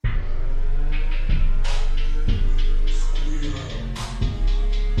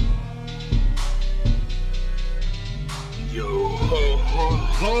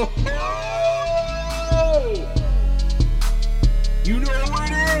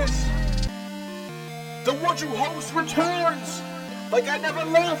Told You Host returns like I never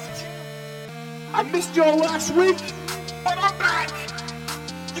left. I missed y'all last week, but I'm back.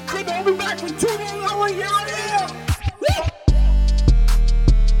 You couldn't hold me back for too long. Here I am.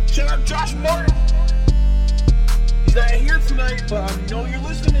 Shout out Josh Martin. He's not here tonight, but I know you're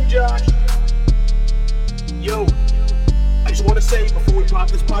listening, Josh. Yo, I just want to say before we pop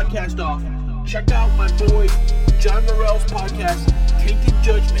this podcast off, check out my boy John Morell's podcast, Tainted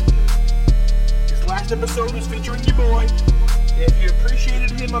Judgment. His last episode was featuring your boy. And if you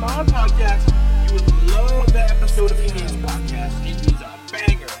appreciated him on our podcast, you would love that episode of his podcast. He's a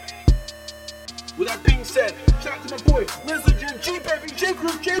banger. With that being said, shout out to my boy Lizard, G-Baby,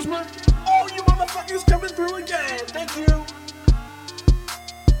 J-Crew, Jasper, all you motherfuckers coming through again. Thank you.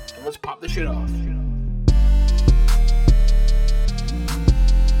 And let's pop this shit off.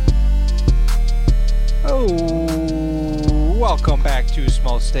 Oh, welcome back to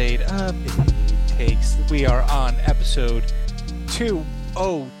Small State of Takes. We are on episode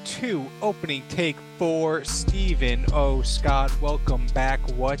 202, opening take for Steven O. Scott. Welcome back.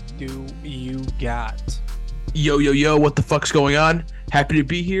 What do you got? Yo, what the fuck's going on? Happy to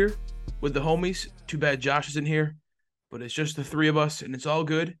be here with the homies. Too bad Josh isn't here, but it's just the three of us, and it's all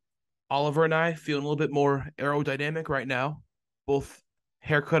good. Oliver and I feeling a little bit more aerodynamic right now, both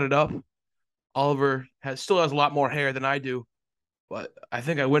haircutted up. Oliver still has a lot more hair than I do, but I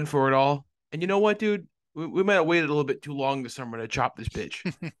think I went for it all. And you know what, dude? We might have waited a little bit too long this summer to chop this bitch.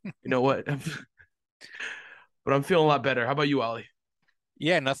 You know what? But I'm feeling a lot better. How about you, Ollie?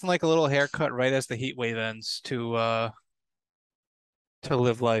 Yeah, nothing like a little haircut right as the heat wave ends to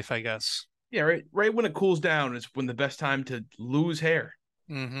live life, I guess. Yeah, right when it cools down is when the best time to lose hair.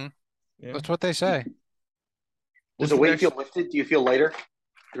 Mm-hmm. Yeah. That's what they say. Does the weight feel lifted? Do you feel lighter?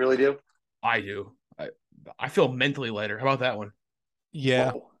 You really do? I do. I feel mentally lighter. How about that one?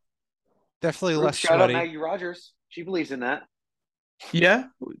 Yeah. Whoa. Definitely less shout sweaty. Out Maggie Rogers. She believes in that. Yeah,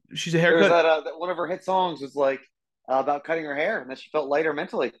 she's a haircut. There's that one of her hit songs was like about cutting her hair, and that she felt lighter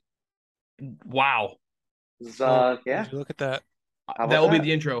mentally. Wow. Yeah. Look at that. That will be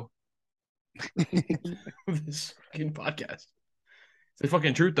the intro of this fucking podcast. It's the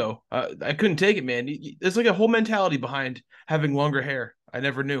fucking truth, though. I couldn't take it, man. There's like a whole mentality behind having longer hair. I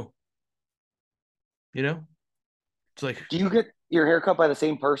never knew. You know, it's like, do you get your hair cut by the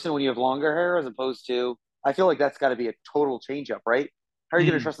same person when you have longer hair as opposed to? I feel like that's got to be a total change up, right? How are you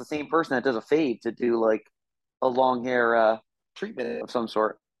going to trust the same person that does a fade to do like a long hair treatment of some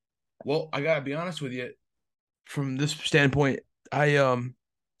sort? Well, I gotta be honest with you. From this standpoint, I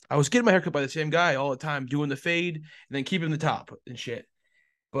was getting my hair cut by the same guy all the time, doing the fade and then keeping the top and shit.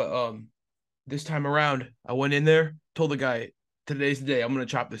 But this time around, I went in there, told the guy, "Today's the day. I'm gonna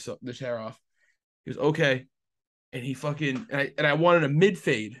chop this hair off." He was okay, and he fucking and I wanted a mid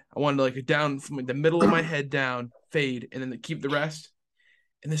fade. I wanted like a down from like the middle of my head down fade, and then to keep the rest.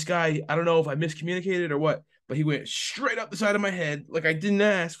 And this guy, I don't know if I miscommunicated or what, but he went straight up the side of my head like I didn't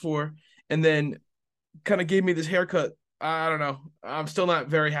ask for, and then kind of gave me this haircut. I don't know. I'm still not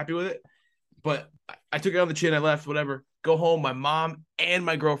very happy with it, but I took it on the chin. I left. Whatever. Go home. My mom and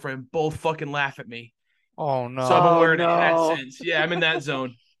my girlfriend both fucking laugh at me. Oh no! So I've been wearing it in that sense. Yeah, I'm in that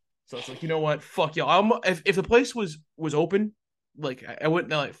zone. So it's like, you know what? Fuck y'all. If the place was open, like I went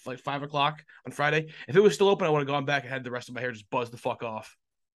there like 5 o'clock on Friday. If it was still open, I would have gone back and had the rest of my hair just buzzed the fuck off.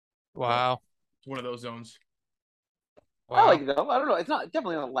 Wow. It's one of those zones. Wow. I like it though. I don't know. It's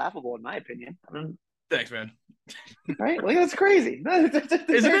definitely not laughable in my opinion. Thanks, man. Right? Like that's crazy.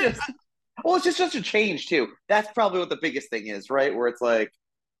 Isn't it? Well, it's just such a change too. That's probably what the biggest thing is, right? Where it's like,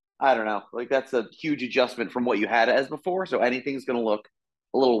 I don't know, like that's a huge adjustment from what you had as before. So anything's gonna look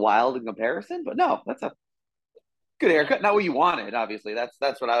a little wild in comparison, but no, that's a good haircut. Not what you wanted, obviously.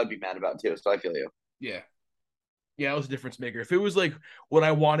 That's what I would be mad about too. So I feel you. Yeah, it was a difference maker. If it was like what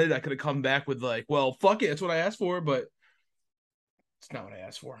I wanted, I could have come back with like, well, fuck it, that's what I asked for, but it's not what I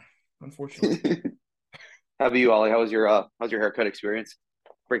asked for, unfortunately. How about you, Ollie? How's your haircut experience?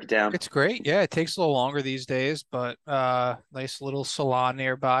 Break it down. It's great. Yeah, it takes a little longer these days, but nice little salon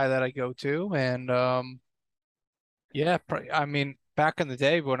nearby that I go to, and yeah, I mean, back in the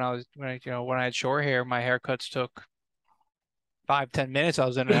day when I had short hair, my haircuts took 5-10 minutes. I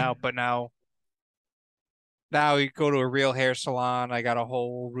was in and out, but now you go to a real hair salon. I got a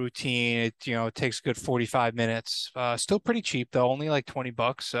whole routine. It takes a good 45 minutes. Still pretty cheap though, only like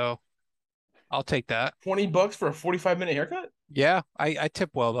 $20. So I'll take that. $20 for a 45-minute haircut? Yeah, I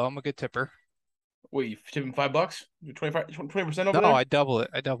tip well though. I'm a good tipper. Wait, you tipping $5? 20% over there? No, I double it.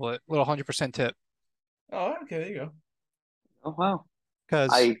 Little 100% tip. Oh, okay, there you go. Oh wow.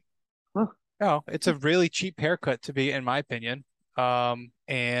 Because it's a really cheap haircut to be, in my opinion.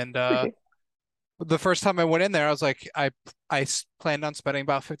 And The first time I went in there, I was like, planned on spending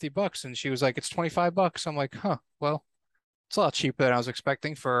about $50, and she was like, it's $25. I'm like, huh, well, it's a lot cheaper than I was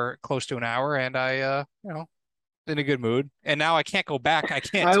expecting for close to an hour, and I, in a good mood. And now I can't go back. I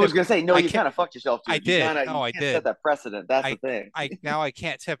can't I was tip. gonna say, no, I you can't. kind of fucked yourself, I dude. You did. kind of No, you I can't set did. that precedent. That's the I thing. I now I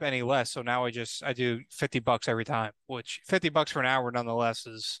can't tip any less, so now I do $50 every time, which $50 for an hour nonetheless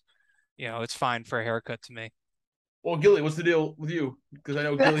is, it's fine for a haircut to me. Well, Gilly, what's the deal with you? Because I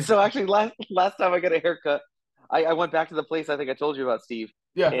know Gilly. So actually, last time I got a haircut, I went back to the place I think I told you about, Steve.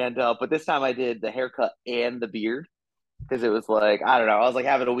 Yeah. And but this time I did the haircut and the beard because it was like I don't know. I was like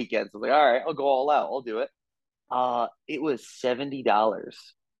having a weekend, so I was like, all right, I'll go all out. I'll do it. It was $70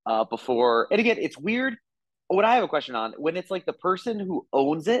 before. And again, it's weird. What I have a question on when it's like the person who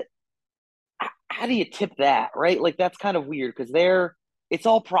owns it, how do you tip that, right? Like that's kind of weird because it's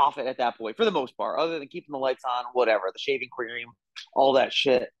all profit at that point for the most part, other than keeping the lights on, whatever, the shaving cream, all that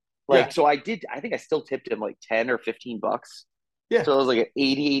shit. Yeah. Like, so I think I still tipped him like 10 or $15. Yeah. So it was like an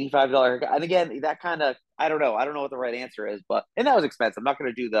 $85. And again, that kind of, I don't know. I don't know what the right answer is, and that was expensive. I'm not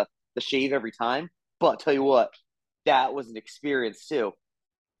going to do the shave every time, but tell you what, that was an experience too.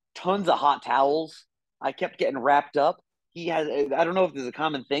 Tons of hot towels. I kept getting wrapped up. He has, I don't know if there's a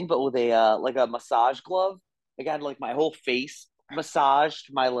common thing, but with a like a massage glove, I got like my whole face massaged,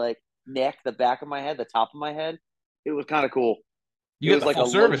 my like neck, the back of my head, the top of my head. It was kind of cool. You It got was the like full a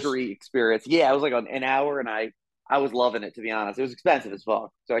service. luxury experience. Yeah, it was like an hour, and I was loving it, to be honest. It was expensive as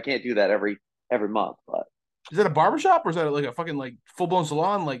fuck, so I can't do that every month. But Is that a barbershop or is that like a fucking like full blown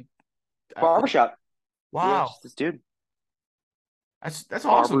salon? Like, barbershop, yeah, wow, just this dude, that's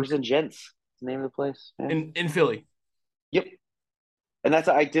awesome. Barbers and Gents, is the name of the place. Yeah. In Philly. Yep, and that's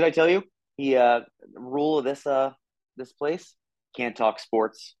I tell you he rule of this place can't talk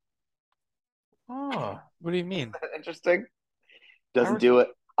sports. Oh, What do you mean? Interesting. Doesn't do it.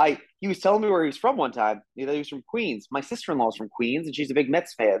 He was telling me where he was from one time. He was from Queens. My sister in law's from Queens, and she's a big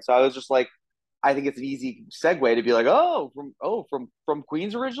Mets fan. So I was just like, I think it's an easy segue to be like, from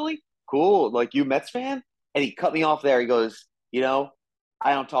Queens originally, cool. Like you Mets fan, and he cut me off there. He goes, we don't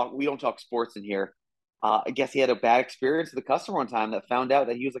talk sports in here. I guess he had a bad experience with a customer one time that found out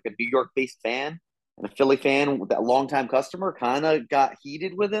that he was like a New York based fan and a Philly fan. That longtime customer kind of got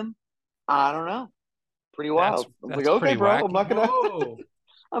heated with him. I don't know. Pretty wild. I was like, okay, pretty bro, wacky. I'm not gonna. whoa,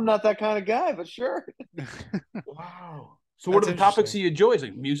 I'm not that kind of guy, but sure. wow. So what That's are the topics interesting. he enjoys?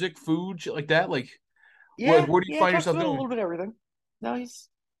 Like music, food, shit like that? Like, Yeah, where do you find talks yourself about a going? little bit of everything. No,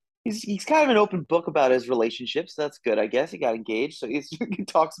 he's kind of an open book about his relationships. That's good, I guess. He got engaged, so he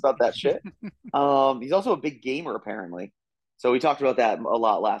talks about that shit. He's also a big gamer, apparently. So we talked about that a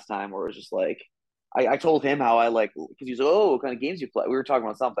lot last time, where it was just like, I told him how I like because he's like, oh, what kind of games you play? We were talking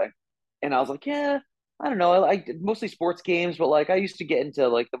about something, and I was like, yeah, I don't know. I mostly sports games, but like I used to get into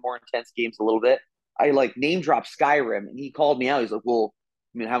like the more intense games a little bit. I like name dropped Skyrim, and he called me out. He's like, well,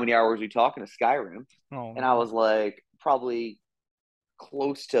 I mean, how many hours are we talking to Skyrim? Oh And I no. was like, probably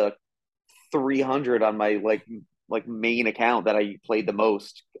close to 300 on my like main account that I played the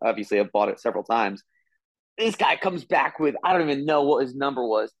most. Obviously, I've bought it several times. This guy comes back with I don't even know what his number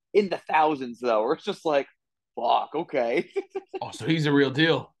was in the thousands though. We're just like, fuck, okay, Oh, so he's a real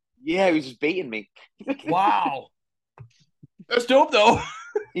deal. yeah, he was just baiting me. Wow. That's dope though.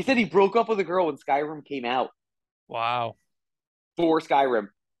 He said he broke up with a girl when Skyrim came out Wow. for Skyrim.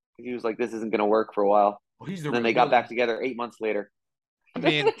 He was like, this isn't gonna work for a while. Well, he's the And then real they got deal. back together 8 months later. I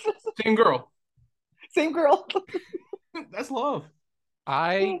mean, Same girl. Same girl. That's love.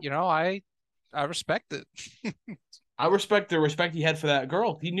 I respect it. I respect the respect he had for that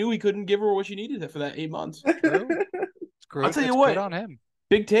girl. He knew he couldn't give her what she needed for that 8 months. True. It's great. I'll tell you It's what. good on him.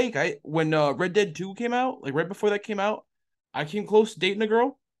 Big take. When Red Dead 2 came out, like right before that came out, I came close to dating a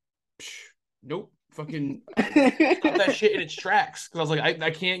girl. Psh, nope. Fucking stop that shit in its tracks. Because I was like,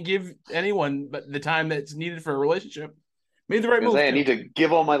 I can't give anyone but the time that's needed for a relationship. Made the right move. I need to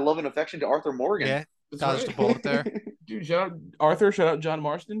give all my love and affection to Arthur Morgan. Yeah, That's dodged right. a bullet there. Dude, shout out Arthur, shout out John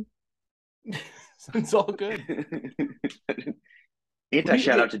Marston. It's all good. Anti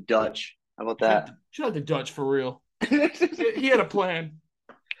shout out to Dutch. How about that? Shout out to Dutch for real. He had a plan.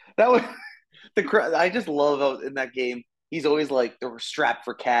 That was I just love how in that game he's always like they were strapped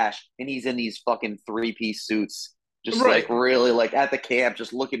for cash, and he's in these fucking 3-piece suits, just Right. like really like at the camp,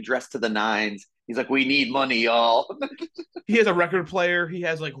 just looking dressed to the nines. He's like, "We need money, y'all." He has a record player. He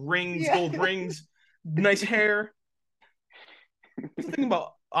has like rings, Yeah. gold rings, nice hair. That's the thing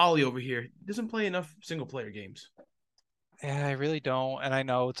about Ollie over here. He doesn't play enough single player games. Yeah, I really don't, and I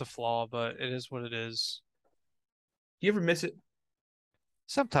know it's a flaw, but it is what it is. You ever miss it?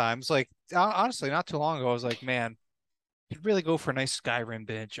 Sometimes, like honestly, not too long ago, I was like, man, could really go for a nice Skyrim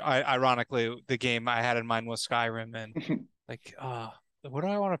binge. Ironically, the game I had in mind was Skyrim, and like, what do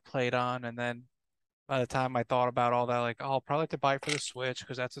I want to play it on? And then by the time I thought about all that, like, oh, I'll probably have to buy it for the Switch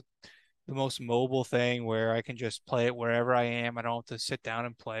because that's the most mobile thing where I can just play it wherever I am. I don't have to sit down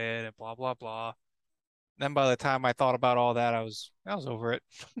and play it and blah blah blah. Then by the time I thought about all that, I was over it.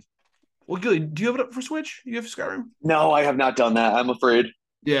 Well, Gilly, do you have it up for Switch? You have Skyrim? No, I have not done that. I'm afraid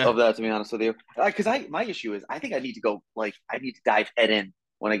Yeah. of that, to be honest with you. Because my issue is I think I need to go like I need to dive head in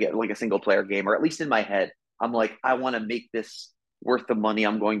when I get like a single player game, or at least in my head, I'm like I want to make this worth the money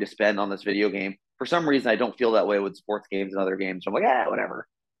I'm going to spend on this video game. For some reason, I don't feel that way with sports games and other games. I'm like, whatever,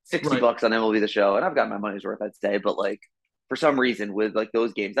 $60 on MLB The Show, and I've got my money's worth, I'd say. But like for some reason, with like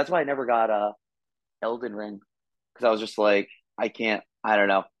those games, that's why I never got Elden Ring, because I was just like, I can't. I don't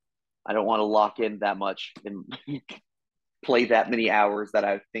know. I don't want to lock in that much and play that many hours that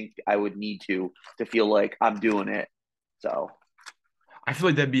I think I would need to feel like I'm doing it. So I feel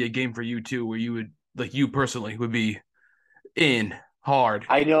like that'd be a game for you too, where you would like you personally would be in hard.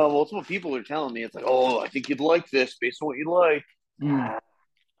 I know multiple people are telling me it's like, oh, I think you'd like this based on what you like.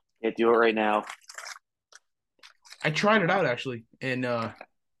 Can't do it right now. I tried it out actually, and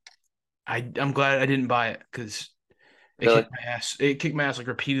I'm glad I didn't buy it because it Really? kicked my ass. It kicked my ass like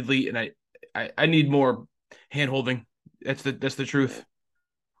repeatedly, and I need more hand holding. That's the truth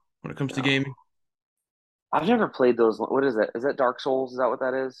when it comes to gaming. I've never played those. What is it? Is that Dark Souls? Is that what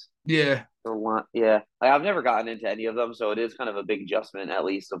that is? Yeah, Yeah. Like, I've never gotten into any of them, so it is kind of a big adjustment, at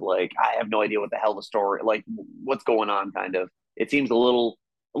least of like I have no idea what the hell the story, like what's going on. Kind of, it seems a little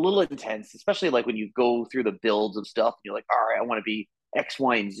intense, especially like when you go through the builds of stuff. And you're like, all right, I want to be X,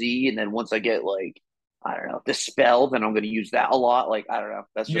 Y, and Z, and then once I get like I don't know this spell, then I'm going to use that a lot. Like I don't know.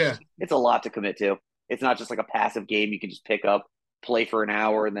 That's just It's a lot to commit to. It's not just like a passive game you can just pick up, play for an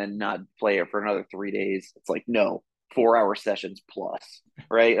hour, and then not play it for another 3 days. It's like no. 4 hour sessions plus,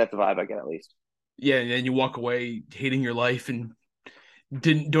 right? That's the vibe I get at least. Yeah, and then you walk away hating your life and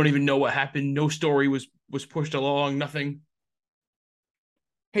don't even know what happened. No story was pushed along. Nothing.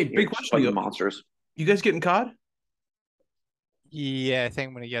 Hey, big question. Monsters. You guys getting COD? Yeah, I think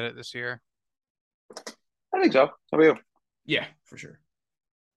I'm gonna get it this year. I think so. How about you? Yeah, for sure.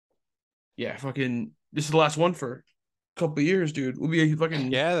 Yeah, fucking. This is the last one for a couple of years, dude. We'll be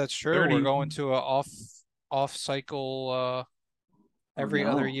fucking. Yeah, that's true. 30. We're going to a off cycle every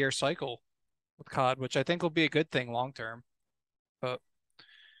other year cycle with COD, which I think will be a good thing long term. But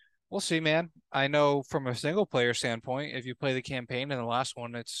we'll see, man. I know from a single player standpoint, if you play the campaign in the last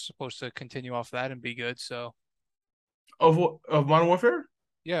one, it's supposed to continue off that and be good. So of Modern Warfare?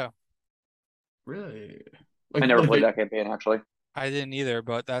 Yeah. Really? I never played that campaign actually. I didn't either,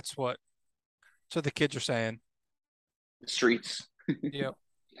 but that's what the kids are saying. Streets. Yep.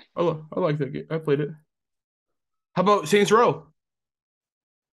 I like that game. I played it. How about Saints Row?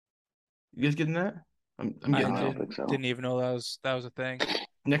 You guys getting that? I'm getting I that. don't think so. Didn't even know that was a thing.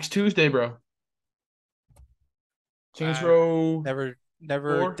 Next Tuesday, bro. Saints Row.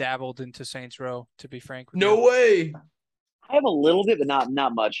 Never 4? dabbled into Saints Row, to be frank with No you. way. I have a little bit, but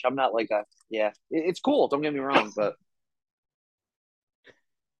not much. I'm not like a it's cool. Don't get me wrong, but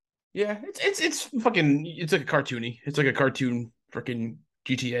yeah, it's fucking. It's like a cartoony. It's like a cartoon freaking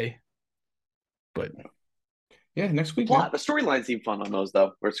GTA. But yeah, next week. The storylines seem fun on those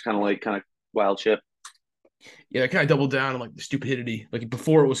though, where it's kind of wild shit. Yeah, I kind of doubled down on like the stupidity. Like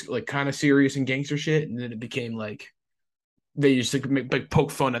before, it was like kind of serious and gangster shit, and then it became like they just like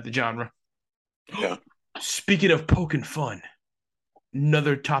poke fun at the genre. Yeah. Speaking of poking fun,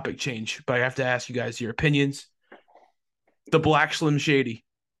 another topic change, but I have to ask you guys your opinions. The Black Slim Shady.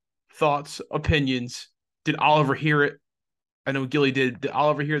 Thoughts, opinions. Did Oliver hear it? I know Gilly did. Did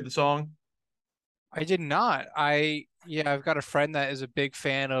Oliver hear the song? I did not. I've got a friend that is a big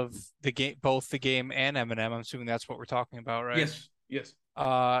fan of the game, both the game and Eminem. I'm assuming that's what we're talking about, right? Yes.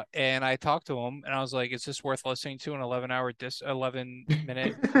 And I talked to him, and I was like, "Is this worth listening to an 11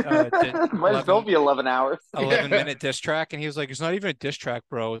 minute? Might as well be 11 hours. 11-minute diss track?" And he was like, "It's not even a diss track,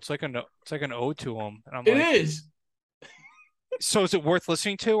 bro. It's like an ode to him." And I'm It like, is. So is it worth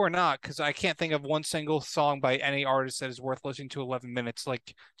listening to or not? Because I can't think of one single song by any artist that is worth listening to 11 minutes.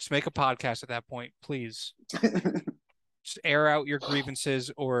 Like, just make a podcast at that point, please. Just air out your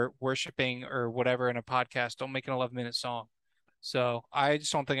grievances or worshiping or whatever in a podcast. Don't make an 11-minute song. So I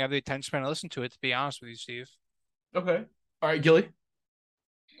just don't think I have the attention span to listen to it, to be honest with you, Steve. Okay. All right, Gilly.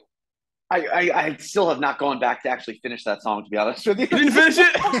 I still have not gone back to actually finish that song, to be honest with you. You didn't finish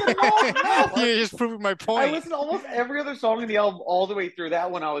it? You're just proving my point. I listened to almost every other song in the album all the way through. That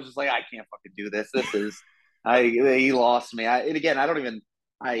one, I was just like, I can't fucking do this. He lost me. And again, I don't even.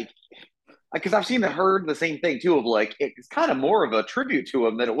 because I've seen heard the same thing too of like it's kind of more of a tribute to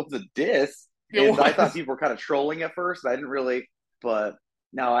him than it was a diss. It And I thought was. people were kind of trolling at first. I didn't really, but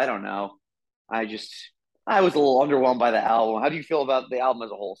no, I don't know. I was a little underwhelmed by the album. How do you feel about the album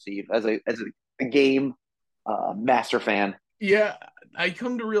as a whole, Steve? As a game master fan? Yeah, I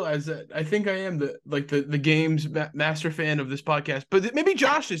come to realize that I think I am the game's master fan of this podcast, but maybe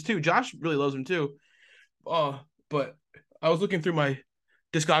Josh is too. Josh really loves him too. But I was looking through my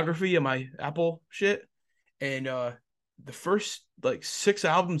discography and my Apple shit, and the first like 6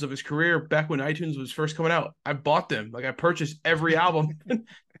 albums of his career back when iTunes was first coming out, I bought them. Like I purchased every album,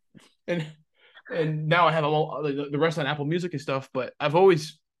 and now I have the rest on Apple Music and stuff. But I've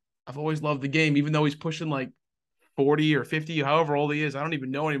always loved the game, even though he's pushing like 40 or 50, however old he is. I don't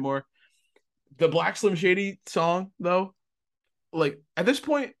even know anymore. The Black Slim Shady song, though, like at this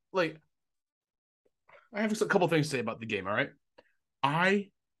point, like I have a couple things to say about the game. All right,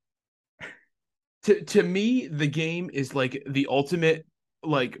 to me, the game is like the ultimate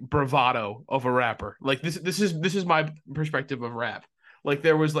like bravado of a rapper. Like this is my perspective of rap. Like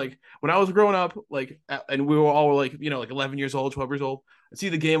there was like when I was growing up, like and we were all like, you know, like 11 years old, 12 years old. I'd see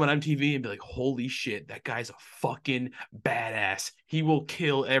the game on MTV and be like, holy shit, that guy's a fucking badass. He will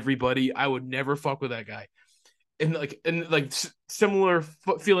kill everybody. I would never fuck with that guy. And similar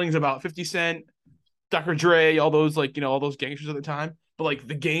feelings about 50 Cent, Dr. Dre, all those like, you know, all those gangsters at the time. But like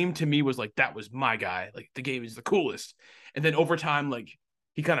the game to me was like, that was my guy. Like the game is the coolest. And then over time, like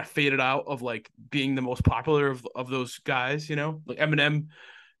he kind of faded out of like being the most popular of those guys, you know, like Eminem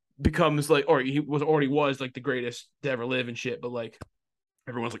becomes like, or he already was like the greatest to ever live and shit. But like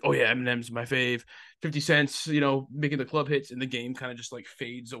everyone's like, oh yeah, Eminem's my fave. 50 Cent's, you know, making the club hits, and the game kind of just like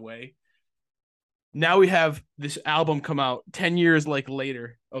fades away. Now we have this album come out 10 years like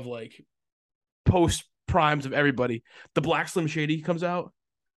later of like post primes of everybody. The Black Slim Shady comes out.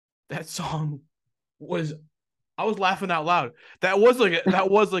 That song was, I was laughing out loud. That was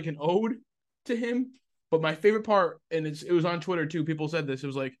like an ode to him. But my favorite part, and it was on Twitter too. People said this. It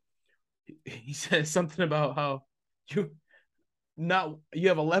was like he said something about how you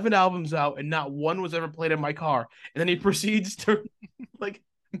have 11 albums out and not one was ever played in my car, and then he proceeds to like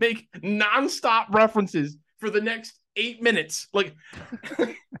make nonstop references for the next 8 minutes, like,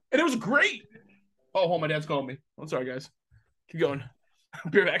 and it was great. Oh, my dad's calling me. I'm sorry, guys. Keep going.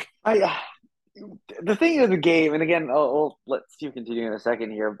 I'll be right back. The thing is the game, and again, I'll let Steve continue in a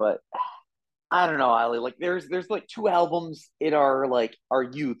second here, but I don't know, Ali. Like, there's like 2 albums in our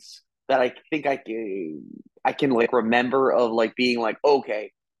youths that I think I can like remember of like being like,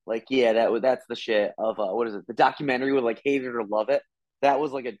 okay, like yeah, that's the shit of what is it? The documentary with like Hate It or Love It. That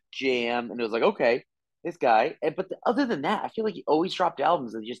was like a jam, and it was like, okay, this guy. Other than that, I feel like he always dropped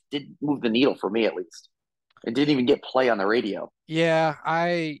albums that just didn't move the needle for me, at least. It didn't even get play on the radio. Yeah,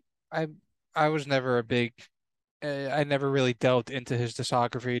 I was never a big I never really delved into his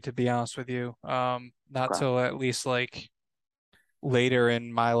discography, to be honest with you. Not Okay. till at least like later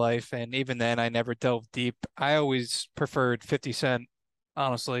in my life, and even then I never delved deep. I always preferred 50 Cent,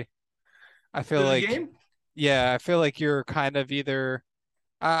 honestly. I feel To the like game? yeah, I feel like you're kind of either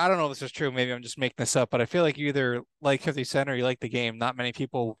I don't know if this is true, maybe I'm just making this up, but I feel like you either like 50 Cent or you like the game. Not many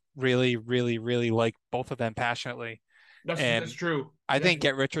people really, really, really like both of them passionately. That's And true. I think Definitely.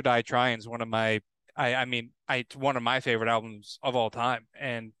 Get Rich or Die Trying is one of my I mean, it's one of my favorite albums of all time.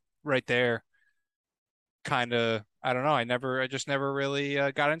 And right there, kind of, I don't know, I just never really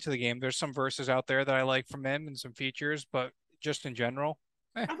got into the game. There's some verses out there that I like from him and some features, but just in general,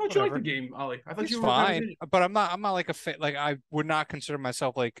 I thought you liked the whatever. game, Ollie. I thought It's you were a fan of fine, it. but I'm not like a fan. Like I would not consider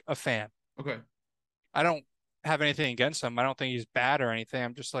myself like a fan. Okay. I don't have anything against him. I don't think he's bad or anything.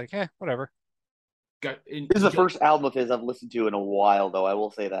 I'm just like, whatever. This is the first album of his I've listened to in a while, though. I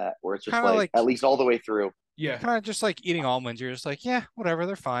will say that, where it's just Kind of like like, at least all the way through. Yeah. kind of just like eating almonds. You're just like, yeah, whatever.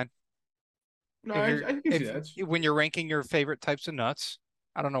 They're fine. No, If I can see that. when you're ranking your favorite types of nuts,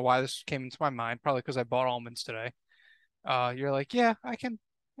 I don't know why this came into my mind. Probably because I bought almonds today. You're like, yeah, I can.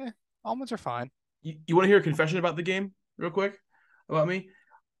 Yeah, almonds are fine. You want to hear a confession about the game, real quick, about me?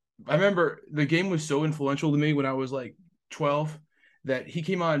 I remember the game was so influential to me when I was like 12 that he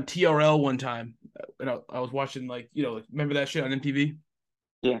came on TRL one time, and I was watching like, you know, like, remember that shit on MTV?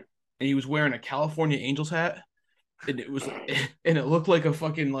 Yeah. And he was wearing a California Angels hat, and it looked like a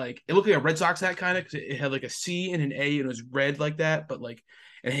fucking like it looked like a Red Sox hat kind of, because it had like a C and an A and it was red like that, but like,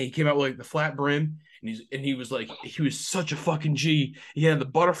 and he came out with like the flat brim, and he was like, he was such a fucking G. He had the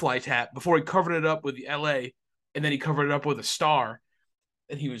butterflies hat before he covered it up with the LA, and then he covered it up with a star,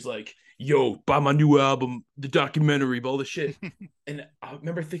 and he was like, yo, buy my new album, the documentary, all the shit. And I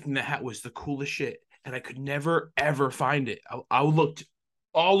remember thinking that hat was the coolest shit, and I could never ever find it. I looked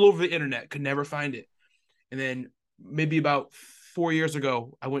all over the internet, could never find it. And then maybe about 4 years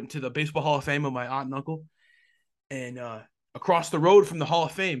ago, I went to the Baseball Hall of Fame with my aunt and uncle, and across the road from the Hall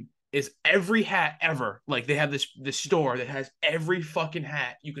of Fame is every hat ever. Like they have this store that has every fucking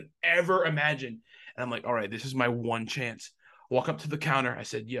hat you could ever imagine. And I'm like, all right, this is my one chance. Walk up to the counter. I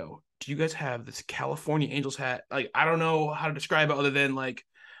said, yo, do you guys have this California Angels hat? Like, I don't know how to describe it other than like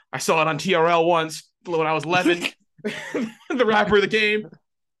I saw it on TRL once when I was 11. The rapper of the game.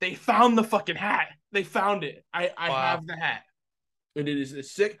 They found the fucking hat. They found it. I Wow. have the hat. And it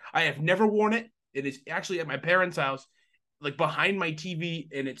is sick. I have never worn it. It is actually at my parents' house, like behind my TV,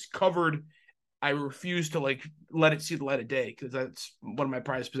 and it's covered. I refuse to like let it see the light of day because that's one of my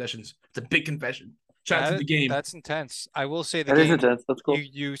prized possessions. It's a big confession. Shout out to the game. That's intense. I will say the That is game. intense. That's cool.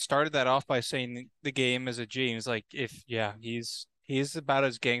 You started that off by saying the game is a G. It's like he's about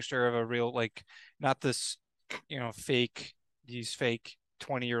as gangster of a real, like, not this, fake, these fake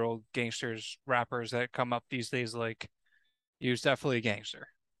 20-year-old gangsters rappers that come up these days. Like, he was definitely a gangster.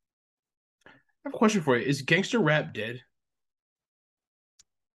 I have a question for you. Is gangster rap dead?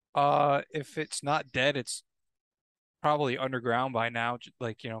 If it's not dead, it's probably underground by now.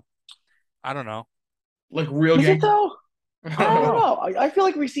 Like, I don't know. Like real Is it gangster? though? I I don't don't know. know. I feel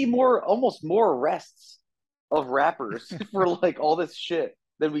like we see almost more arrests of rappers for like all this shit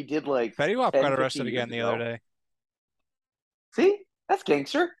than we did like Fetty Wap 10, got 15 arrested years again the other ago. day. See, that's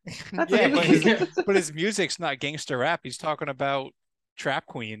gangster. That's Yeah, gangster. but his music's not gangster rap. He's talking about trap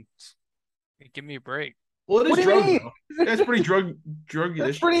queens. Give me a break. Well, it What is do you drugs mean? though. That's pretty drug.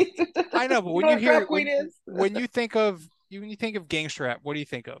 That's pretty. I know, but You when know you what hear trap queen is? when you think of gangster rap, what do you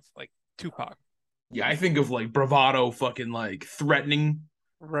think of? Like Tupac, Yeah, I think of like bravado, fucking like threatening.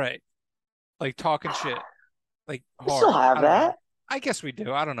 right? Like talking shit, like We still hard. have I don't know. that. I guess we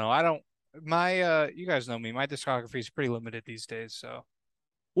do. I don't know. I don't. My you guys know me. My discography is pretty limited these days. So,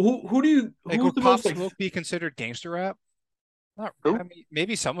 Well, who do you like, who's would the Pop most like Smoke be considered gangster rap? Not. Who? I mean,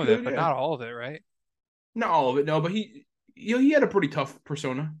 maybe some of Yeah, it, but yeah. not all of it, right? not all of it, no, but he had a pretty tough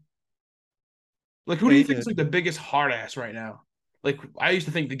persona. Like who Yeah, do you he think is did. like the biggest hard ass right now? Like I used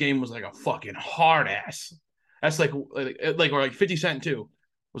to think the game was like a fucking hard ass. That's like or like 50 Cent too.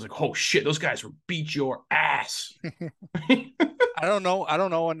 Was like, oh shit, those guys will beat your ass. I don't know. I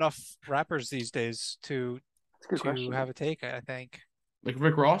don't know enough rappers these days to That's a good question. have a take. I think. Like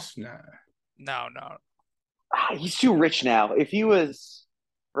Rick Ross? Nah. No. He's too rich now. If he was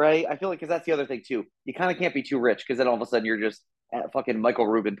right, I feel like because that's the other thing too. You kind of can't be too rich because then all of a sudden you're just at fucking Michael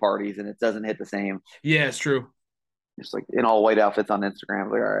Rubin parties and it doesn't hit the same. Yeah, it's true. Just like in all white outfits on Instagram.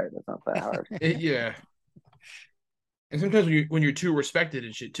 Like, all right, that's not that hard. Yeah. And sometimes when you're too respected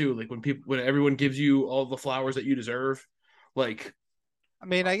and shit too, like when everyone gives you all the flowers that you deserve, like I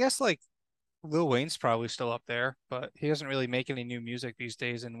mean, I guess like Lil Wayne's probably still up there, but he doesn't really make any new music these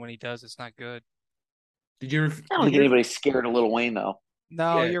days, and when he does, it's not good. did you ever I don't think anybody's scared of Lil Wayne though.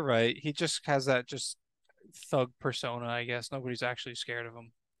 No, Yeah. you're right. He just has that just thug persona, I guess. Nobody's actually scared of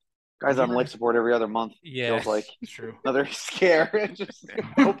him. Guys Did on you life ever- support every other month. Yeah. Feels like It's true. another scare. It just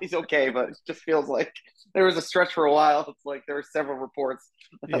I hope he's okay, but it just feels like there was a stretch for a while. It's like there were several reports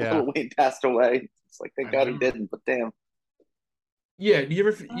that Yeah. Lil Wayne passed away. It's like thank I God he know. didn't, but damn. Yeah, do you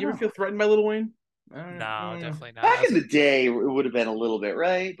ever know. feel threatened by Lil Wayne? I don't No, know. definitely not. Back in the day, it would have been a little bit,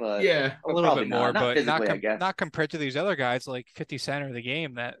 right? But Yeah. A little probably bit more, not but physically, I guess. not compared to these other guys like 50 Cent or the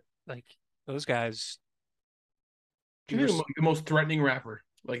game that like those guys. I think the most threatening rapper.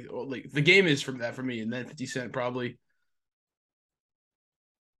 Like the game is from that for me, and then 50 Cent probably.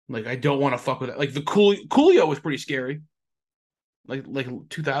 Like I don't want to fuck with it. Like the Coolio was pretty scary. Like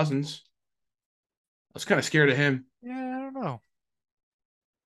 2000s. I was kind of scared of him. Yeah, I don't know.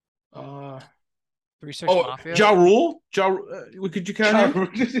 3 6 Oh, Mafia. Ja Rule? Could you count him?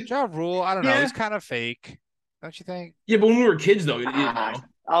 Ja Rule, I don't know. Yeah. He's kind of fake, don't you think? Yeah, but when we were kids, though, you didn't know.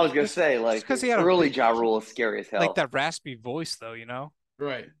 I was gonna Just- say just like 'cause he had a- early Ja Rule is scary as hell. Like that raspy voice, though, you know?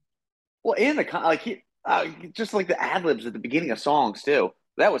 Right. Well, and like he just like the ad libs at the beginning of songs too.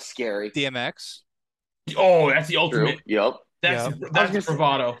 That was scary. DMX. Oh, that's the True. ultimate. Yep. That's Yeah. that's gonna say-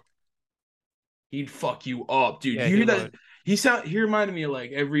 bravado. He'd fuck you up, dude. Yeah, you he hear that? would. He reminded me of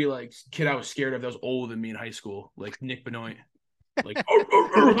like every like kid I was scared of that was older than me in high school, like Nick Benoit. Like, like,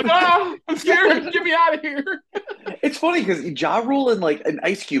 ah, I'm scared. Get me out of here. It's funny because Ja Rule and like an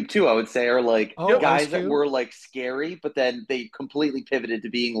Ice Cube too, I would say, are like Oh, guys Ice that Cube? were like scary, but then they completely pivoted to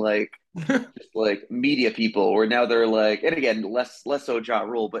being like just like media people, where now they're like, and again, less so Ja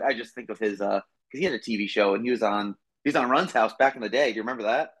Rule, but I just think of his because he had a TV show and he was on Run's House back in the day. Do you remember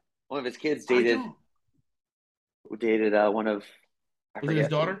that? One of his kids I dated don't. one of I Was it his forget,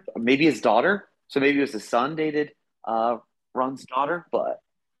 daughter? maybe his daughter. So maybe it was his son dated Run's daughter, but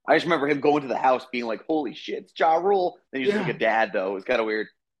I just remember him going to the house being like, "Holy shit, it's Ja Rule." Then he's like a dad, though. It was kind of weird.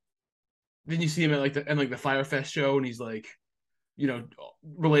 Then you see him at the Firefest show, and he's like,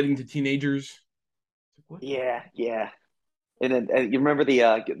 relating to teenagers. What? Yeah. And then you remember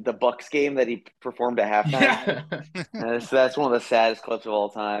the Bucks game that he performed at halftime? Yeah. That's one of the saddest clips of all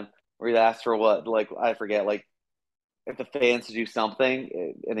time, where he asked for what, like I forget, like if the fans to do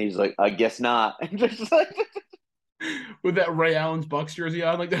something, and he's like, "I guess not." Just like, with that Ray Allen's Bucks jersey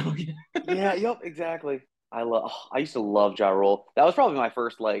on, like that. yeah, yep, exactly. I used to love Ja Rule. That was probably my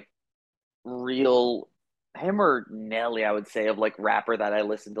first like real him or Nelly, I would say, of like rapper that I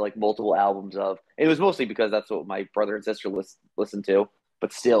listened to like multiple albums of. It was mostly because that's what my brother and sister listened to.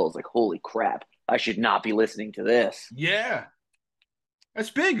 But still, it's like, holy crap, I should not be listening to this. Yeah,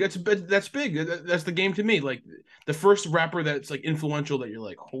 that's big. That's big. That's the game to me. Like the first rapper that's like influential that you're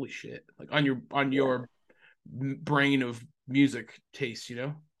like, holy shit, like on your brain of music taste,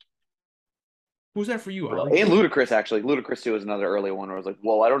 Who's that for you, Ollie? And Ludacris, actually. Ludacris, too, is another early one where I was like,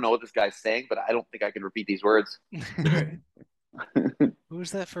 whoa, I don't know what this guy's saying, but I don't think I can repeat these words.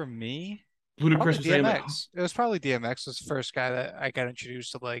 Who's that for me? Ludacris was DMX. It was probably DMX was the first guy that I got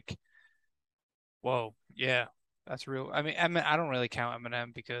introduced to, like, whoa, yeah, that's real. I mean, I don't really count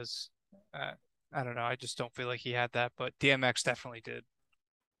Eminem because I don't know. I just don't feel like he had that, but DMX definitely did.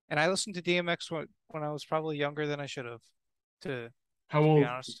 And I listened to DMX when I was probably younger than I should have, to be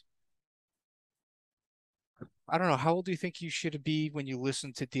honest. I don't know. How old do you think you should be when you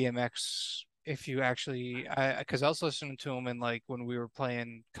listen to DMX? If you actually, because I was listening to him in like when we were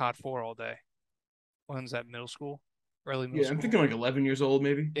playing COD 4 all day. When's that, middle school? Early middle school? I'm thinking like 11 years old,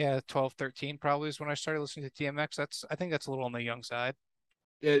 maybe. Yeah, 12, 13 probably is when I started listening to DMX. I think that's a little on the young side.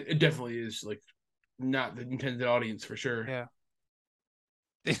 It definitely is, like, not the intended audience for sure. Yeah.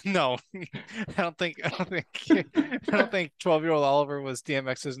 No, I don't think 12-year-old Oliver was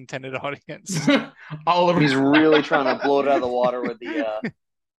DMX's intended audience. Oliver, he's really trying to blow it out of the water with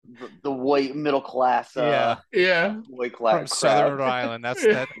the white middle class. Yeah, white class from Southern Rhode Island. That's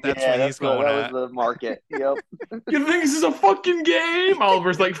what he's going at. That was the market. Yep. You think this is a fucking game?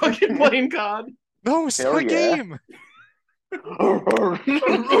 Oliver's like fucking playing COD. No, it's not a game.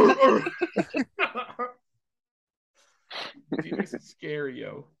 This is scary,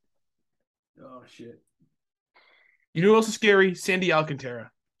 yo. Oh shit. You know who else is scary? Sandy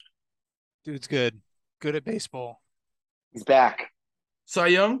Alcantara. Dude's good. Good at baseball. He's back. Cy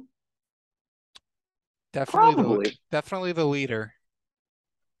Young? Definitely the leader.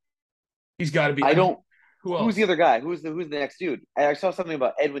 He's got to be. I don't. Who else? Who's the other guy? Who's the next dude? I saw something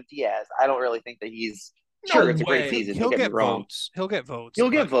about Edwin Diaz. I don't really think that he's. Sure, it's a great season. He'll get votes. He'll get votes,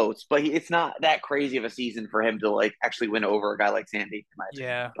 but it's not that crazy of a season for him to like actually win over a guy like Sandy. In my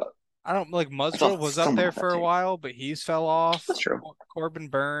opinion. But I don't like Musgrove was up there for a while, but he's fell off. That's true. Corbin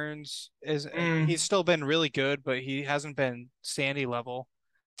Burns he's still been really good, but he hasn't been Sandy level.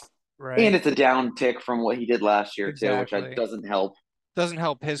 Right. And it's a down tick from what he did last year too, which doesn't help. Doesn't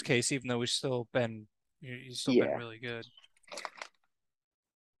help his case, even though he's still been really good.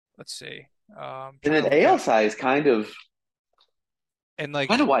 Let's see. And then AL side is kind of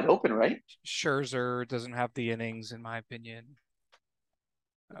wide open, right? Scherzer doesn't have the innings, in my opinion.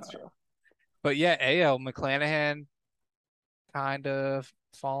 That's true. But yeah, AL McClanahan kind of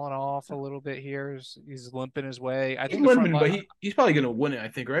falling off a little bit here. He's limping his way. I think but he's probably going to win it. I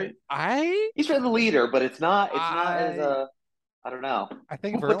think, right? He's for the leader, but it's not as I don't know. I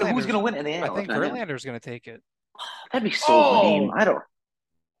think who's going to win in the AL? I think Verlander's going to take it. That'd be so lame. I don't.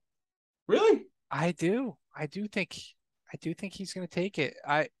 Really? I do think he's going to take it.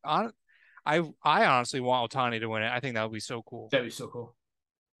 I honestly want Ohtani to win it. I think that would be so cool. That'd be so cool.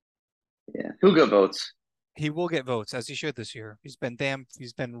 Yeah. Who got votes? He will get votes, as he should this year. He's been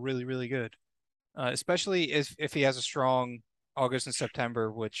really, really good. Especially if he has a strong August and September,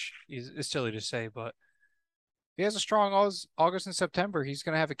 which is silly to say, but if he has a strong August and September, he's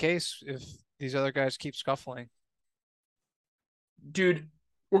going to have a case if these other guys keep scuffling. Dude,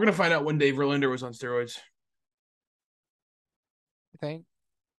 we're going to find out one day Verlander was on steroids. You think?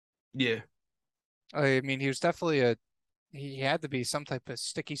 Yeah. I mean, he was definitely he had to be some type of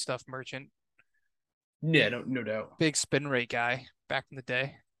sticky stuff merchant. Yeah, no doubt. Big spin rate guy back in the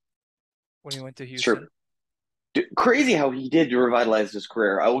day when he went to Houston. Sure. Dude, crazy how he did revitalize his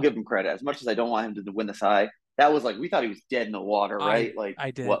career. I will give him credit. As much as I don't want him to win the Cy, that was like, we thought he was dead in the water, right?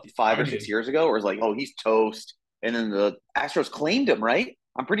 I did. What, 5 or 6 years ago? Or it was like, oh, he's toast. And then the Astros claimed him, right?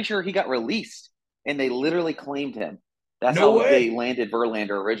 I'm pretty sure he got released, and they literally claimed him. That's how they landed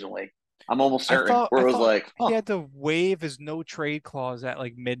Verlander originally. I'm almost I certain. thought Where I it was thought like, he huh, had to waive his no trade clause at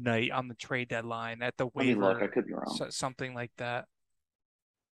like midnight on the trade deadline at the let me look. I waiver, could be wrong. something like that.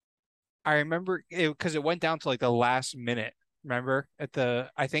 I remember it because it went down to like the last minute. Remember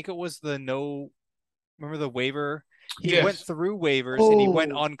I think it was the no. Remember the waiver? He went Yes. through waivers and he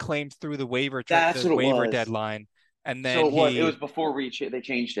went Oh, unclaimed through that's the what it waiver was. deadline, and then So it was he before they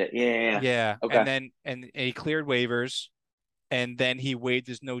changed it. Yeah, yeah, yeah. yeah, Okay. and he cleared waivers, and then he waived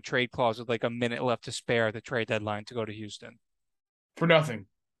his no trade clause with like a minute left to spare at the trade deadline to go to Houston. For nothing.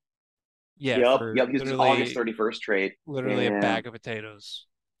 Yeah, Yep, for yep. This is August 31st trade. literally a Yeah, bag of potatoes.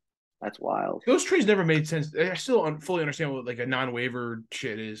 that's wild. Those trades never made sense. I still fully understand what like a non-waiver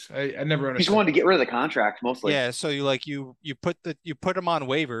shit is. I never He just understood. wanted to get rid of the contract mostly. Yeah, so you put him on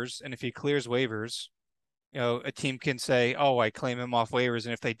waivers, and if he clears waivers, a team can say, "Oh, I claim him off waivers,"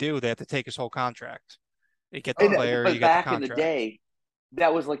 and if they do, they have to take his whole contract. You get the Oh, player, you But get the back in the contract. day,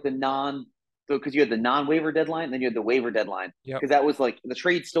 that was like because you had the non-waiver deadline, and then you had the waiver deadline. Yep, Because that was like the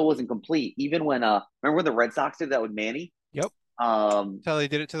trade still wasn't complete. Even when remember when the Red Sox did that with Manny? yep. Um, That's how they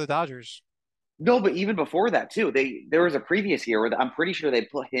did it to the Dodgers. no, but even before that too, there was a previous year where I'm pretty sure they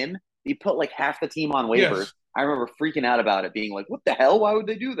put like half the team on waivers. yes. I remember freaking out about it, being like, "What the hell? Why would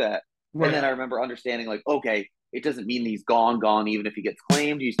they do that?" And then Right. I remember understanding like, okay, it doesn't mean he's gone. Even if he gets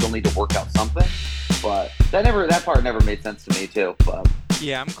claimed, you still need to work out something. But that part never made sense to me too. But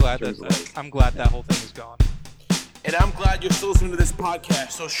Yeah, I'm glad that whole thing is gone. And I'm glad you're still listening to this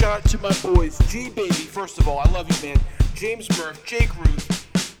podcast. So shout out to my boys, G Baby. First of all, I love you, man. James Murph, Jake Ruth,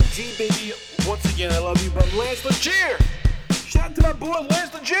 G Baby. Once again, I love you. But Lance Legier. Shout out to my boy,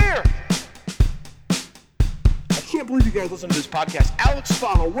 Lance Legier. I can't believe you guys listen to this podcast. Alex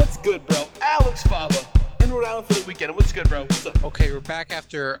Fava, what's good, bro? Alex Fava in Rhode Island for the weekend. What's good, bro? What's up? Okay, we're back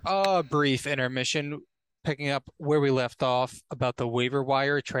after a brief intermission, picking up where we left off about the waiver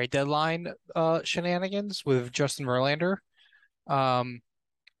wire trade deadline shenanigans with Justin Verlander.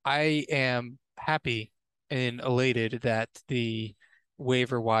 I am happy and elated that the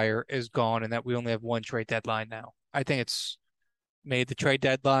waiver wire is gone and that we only have one trade deadline now. I think it's made the trade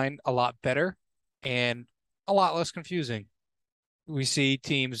deadline a lot better and a lot less confusing. We see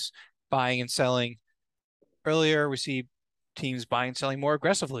teams buying and selling earlier. We see teams buying and selling more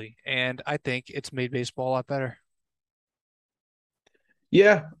aggressively, and I think it's made baseball a lot better.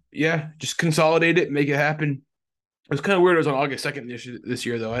 Yeah. Just consolidate it, make it happen. It was kind of weird. It was on August 2nd this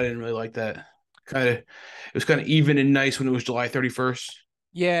year, though. I didn't really like that. It was kind of even and nice when it was July 31st.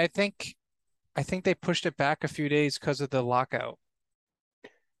 Yeah, I think they pushed it back a few days because of the lockout.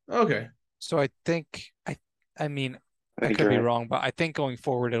 Okay. So I mean, I I think could be you're right. wrong, but I think going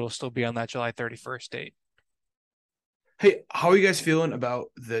forward it'll still be on that July 31st date. Hey, how are you guys feeling about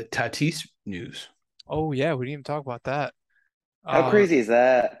the Tatis news? Oh yeah, we didn't even talk about that. How crazy is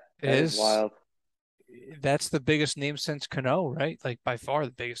that? It That is is. wild. That's the biggest name since Cano, right? Like by far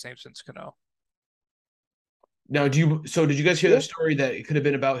the biggest name since Cano. Now, did you guys hear Yeah. the story that it could have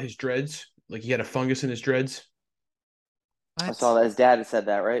been about his dreads? Like he had a fungus in his dreads? I saw that his dad had said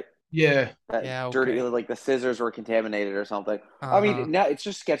that, right? Yeah. That Yeah, dirty, okay. like the scissors were contaminated or something. I Uh-huh. mean, now it's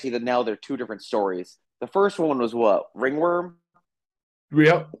just sketchy that now they're two different stories. The first one was what? Ringworm?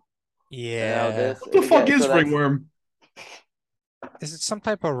 Yep. And now Yeah. this. What the fuck Yeah, is so that's- ringworm? Is it some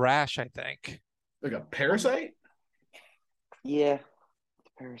type of rash, I think? Like a parasite? Yeah. It's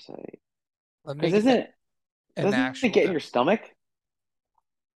a parasite. Let me Because get an doesn't it actual get in your stomach?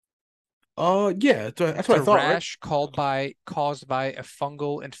 Yeah, that's It's what a I thought, right? rash caused by a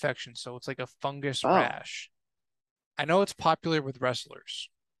fungal infection, so it's like a fungus Oh. rash. I know it's popular with wrestlers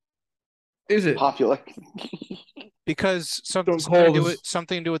Is it? Popular. because Stone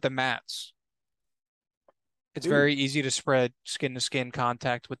something to do with the mats. It's Ooh. very easy to spread skin to skin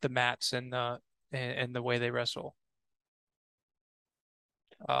contact with the mats and the way they wrestle.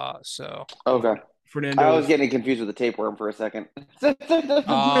 So Okay. Fernando. I was getting confused with the tapeworm for a second.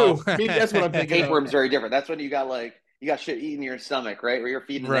 Oh. Maybe that's what I'm thinking of. Tapeworm's very different. That's when you got shit eating your stomach, right? Where you're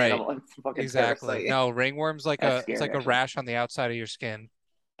feeding an Right. animal. It's a fucking Exactly. parasite. No, ringworm's like That's it's scary, like a actually. rash on the outside of your skin.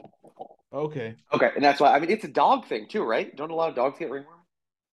 Okay. Okay, and that's why it's a dog thing too, right? Don't a lot of dogs get ringworm?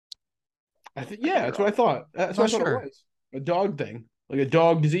 I think that's what I thought. That's Not what I thought sure. it was. A dog thing. Like a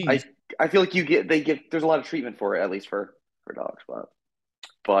dog disease. I feel like there's a lot of treatment for it, at least for dogs, but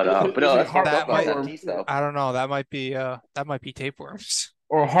It's no, like that's fucked up about heartworm. Tatis though. I don't know. That might be tapeworms.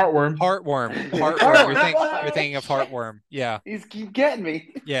 or a heartworm. Heartworm. You're thinking of heartworm. Yeah. He's keep getting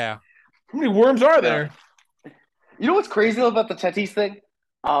me. Yeah. How many worms are there? You know what's crazy about the Tatis thing?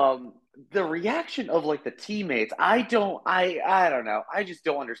 The reaction of like the teammates. I don't know. I just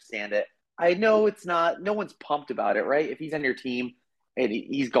don't understand it. I know it's not. No one's pumped about it, right? If he's on your team, and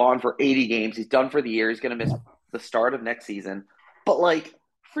he's gone for 80 games. He's done for the year. He's going to miss the start of next season. But like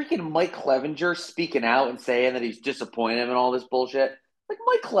freaking Mike Clevenger speaking out and saying that he's disappointed in all this bullshit. Like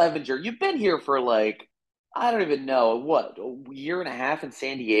Mike Clevenger, you've been here for like I don't even know what a year and a half in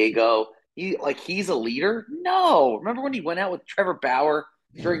San Diego. He's a leader. No, remember when he went out with Trevor Bauer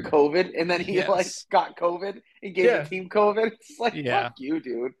during COVID, and then he like Yes. got COVID and gave the team COVID. It's like Yeah. fuck you,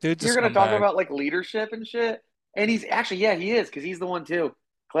 dude. Dude's a You're gonna talk scumbag. about like leadership and shit. And he's actually, yeah, he is because he's the one too,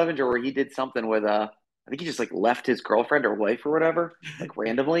 Clevenger, where he did something with I think he just like left his girlfriend or wife or whatever, like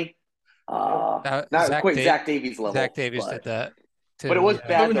randomly. Not quite Zach Davies level. Zach Davies did that too. But it was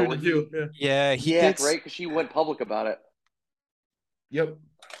bad though. Clevenger did too. Yeah, he yeah, did. right, because she went public about it. Yep.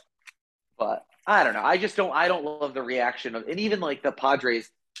 But I don't know. I just don't. I don't love the reaction of, and even like the Padres.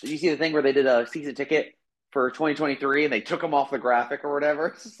 Did you see the thing where they did a season ticket for 2023 and they took them off the graphic or whatever?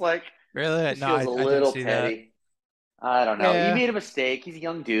 It's just like Really? it No, feels I a didn't little see petty. I don't know. Yeah. He made a mistake. He's a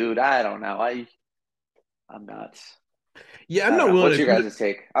young dude. I don't know. I'm nuts. Yeah, I'm not willing What's to. your guys'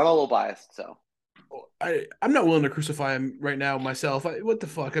 take? I'm a little biased, so. I'm not willing to crucify him right now myself. What the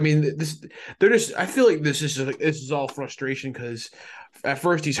fuck? I mean, they're just. I feel like this is all frustration because at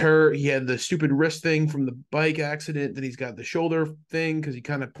first he's hurt. He had the stupid wrist thing from the bike accident. Then he's got the shoulder thing because he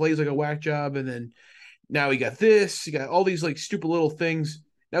kind of plays like a whack job. And then now he got this. He got all these like stupid little things.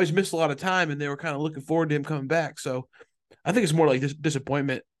 Now he's missed a lot of time, and they were kind of looking forward to him coming back. So I think it's more like this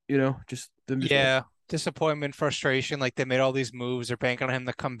disappointment. Just them. Yeah, disappointment, frustration. Like they made all these moves. They're banking on him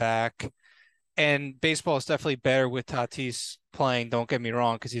to come back. And baseball is definitely better with Tatis playing. Don't get me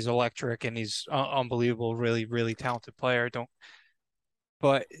wrong, because he's electric and he's unbelievable, really, really talented player.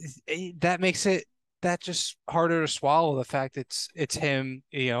 But that makes it that just harder to swallow. The fact it's him,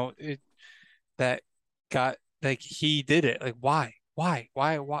 that got like he did it. Like why?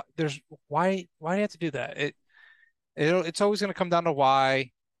 There's why do you have to do that? It's always going to come down to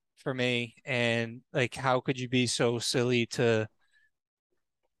why for me. And like, how could you be so silly to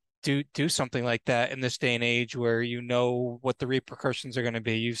do something like that in this day and age where you know what the repercussions are going to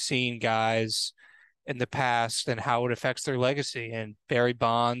be? You've seen guys in the past and how it affects their legacy, and Barry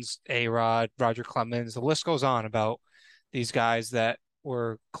Bonds, A-Rod, Roger Clemens, the list goes on about these guys that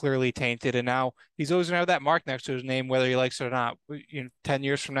were clearly tainted. And now he's always going to have that mark next to his name, whether he likes it or not. 10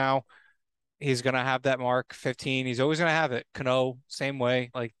 years from now, he's going to have that mark. 15, he's always going to have it. Cano, same way.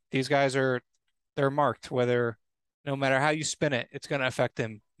 Like these guys they're marked, no matter how you spin it, it's going to affect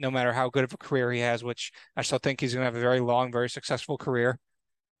him, no matter how good of a career he has, which I still think he's going to have a very long, very successful career.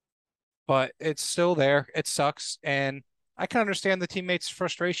 But it's still there. It sucks. And I can understand the teammates'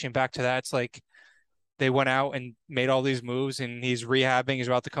 frustration. Back to that, it's like they went out and made all these moves, and he's rehabbing, he's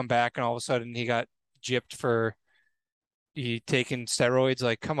about to come back, and all of a sudden he got gypped for taking steroids.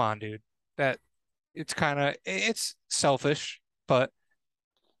 Like, come on, dude. It's selfish, but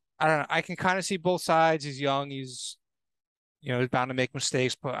I don't know. I can kind of see both sides. He's young. He's bound to make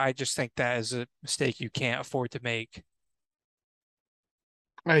mistakes, but I just think that is a mistake you can't afford to make.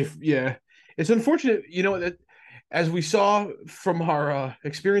 It's unfortunate, that as we saw from our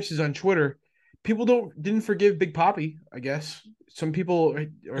experiences on Twitter, people didn't forgive Big Papi. I guess some people are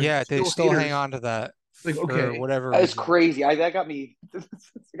they still haters. hang on to that. Like, okay, whatever. It's crazy. That got me.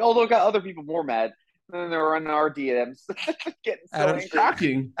 Although it got other people more mad. And then they were on our DMs getting so angry.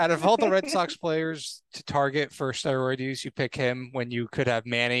 Shocking. Out of all the Red Sox players to target for steroid use, you pick him when you could have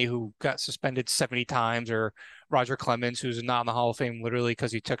Manny, who got suspended 70 times, or Roger Clemens, who's not in the Hall of Fame literally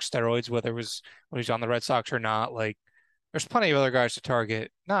because he took steroids, whether it was when he's on the Red Sox or not. Like, there's plenty of other guys to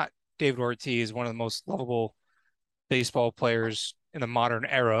target. Not David Ortiz, one of the most lovable baseball players in the modern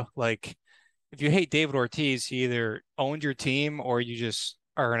era. Like, if you hate David Ortiz, he either owned your team or you just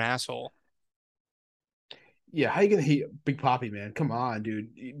are an asshole. Yeah, how you gonna hate Big Papi, man? Come on, dude.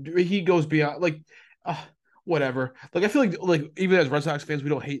 He goes beyond whatever. Like I feel like even as Red Sox fans, we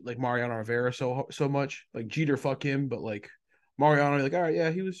don't hate like Mariano Rivera so much. Like Jeter, fuck him, but like Mariano, like all right,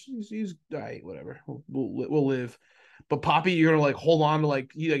 yeah, he's all right, whatever. We'll live. But Papi, you're gonna like hold on to like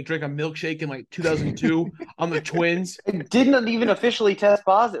he like drank a milkshake in like 2002 on the Twins. It didn't even officially test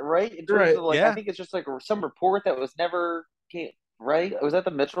positive, right? In terms of Yeah. I think it's just like some report that was never right. Was that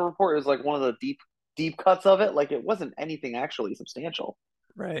the Mitchell report? It was like one of the deep cuts of it. Like it wasn't anything actually substantial,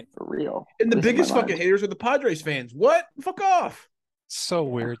 right? For real. And the biggest fucking haters are the Padres fans. What? Fuck off. So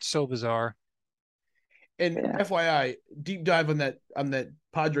weird, so bizarre. And FYI, deep dive on that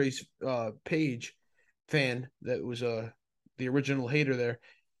Padres page fan that was the original hater there.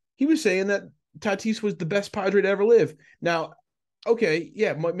 He was saying that Tatis was the best Padre to ever live. Now, okay,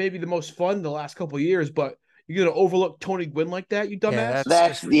 yeah, maybe the most fun the last couple of years, but you're gonna overlook Tony Gwynn like that, you dumbass?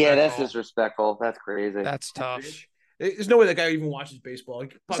 That's disrespectful. That's crazy. That's tough. There's no way that guy even watches baseball.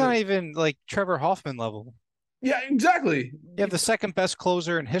 Like, It's not even like Trevor Hoffman level. yeah, exactly. You have the second best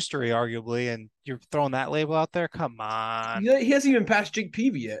closer in history, arguably, and you're throwing that label out there. Come on. He hasn't even passed Jake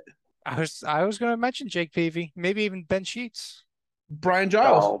Peavy yet. I was going to mention Jake Peavy, maybe even Ben Sheets. Brian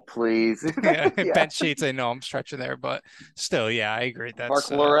Giles. Oh, please. Yeah, Yeah. Ben Sheets. I know I'm stretching there, but still, yeah, I agree. Mark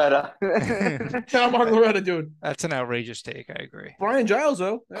That's Loretta. Shout out Mark Loretta, dude. that's an outrageous take. I agree. Brian Giles,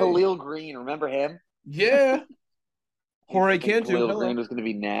 though. Hey. Khalil Green, remember him? Yeah. Jorge Cantu. Khalil Hello. Green was going to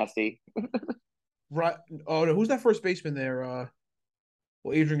be nasty. Right. Oh no, who's that first baseman there?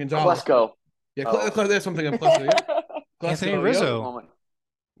 Well, Adrian Gonzalez. Klesko. Yeah, Oh. there's something of Klesko. Yeah. Klesko, Anthony yep. Rizzo. Moment.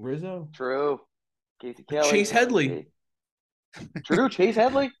 Rizzo. True. Casey Kelly. Chase Headley. True. Chase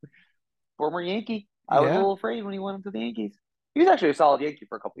Headley. Former Yankee. I was a Yeah. little afraid when he went into the Yankees. He was actually a solid Yankee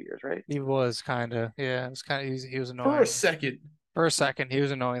for a couple of years, right? He was kind of, yeah, it was kind of, he was annoying. For a second. For a second, he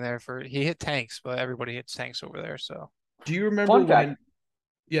was annoying there. He hit tanks, but everybody hits tanks over there. So Do you remember Fun fact. when?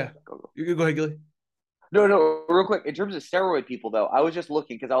 Yeah. Go. You go ahead, Gilly. No, real quick. In terms of steroid people, though, I was just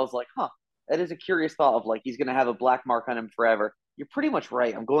looking because I was like, that is a curious thought of like he's going to have a black mark on him forever. You're pretty much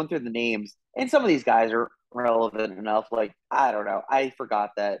right. I'm going through the names, and some of these guys are relevant enough. Like, I don't know. I forgot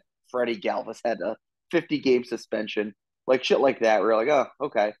that Freddie Galvis had a 50-game suspension, like shit like that. We're like, oh,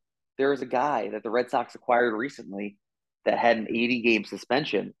 okay. There was a guy that the Red Sox acquired recently that had an 80-game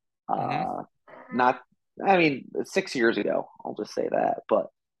suspension. Not, I mean, 6 years ago. I'll just say that, but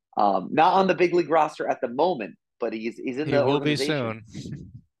not on the big league roster at the moment. But he's in he the will be organization.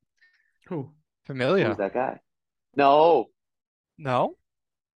 soon. Who? Familia. Who's that guy? No, No,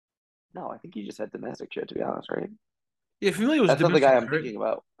 I think you just had domestic shit. To be honest, right? Yeah, Familia was That's not the guy I'm domestic, right? thinking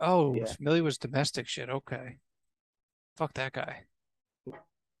about. oh, Yeah. Familia was domestic shit. Okay, fuck that guy. You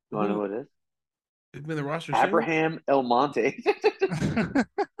want to know who it is? Who's been the roster? Abraham El Monte.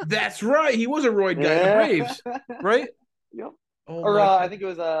 That's right. He was a roid guy in the Braves, right? Yep. Oh Or my I God. think it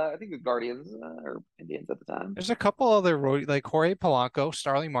was Guardians or Indians at the time. There's a couple other like Jorge Polanco,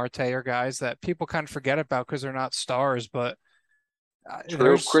 Starling Marte are guys that people kind of forget about because they're not stars, but True.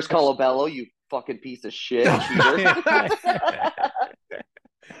 there's Chris Colabello, you fucking piece of shit. Cheater.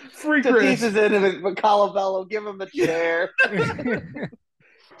 Free The Chris. pieces in it, but Colabello, give him a chair. I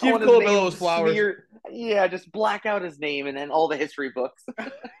Give want his Colabello name his flowers. smeared. Yeah, just black out his name and then all the history books.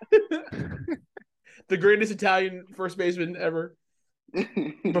 The greatest Italian first baseman ever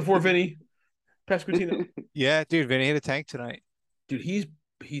before Vinny Pasquantino. Yeah, dude, Vinny hit a tank tonight. Dude, he's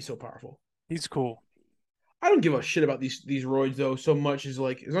so powerful. He's cool. I don't give a shit about these roids though. So much as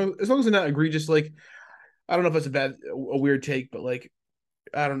like as long as they're not egregious. Like I don't know if that's a weird take, but like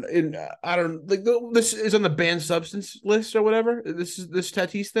I don't like this is on the banned substance list or whatever. This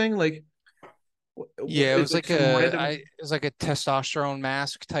Tatis thing. Like Yeah, it was like some random. it was like a testosterone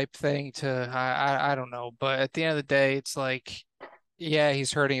mask type thing to I don't know, but at the end of the day, it's like yeah,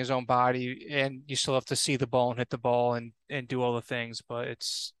 he's hurting his own body, and you still have to see the ball and hit the ball and do all the things, but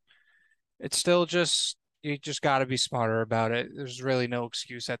it's still just you just got to be smarter about it. There's really no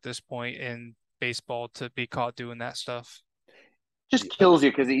excuse at this point in baseball to be caught doing that stuff. Just kills you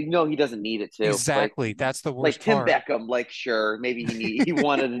because he doesn't need it to. Exactly, that's the Like worst Tim part. Beckham, like sure, maybe he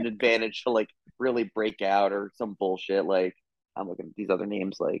wanted an advantage to like really break out or some bullshit. Like I'm looking at these other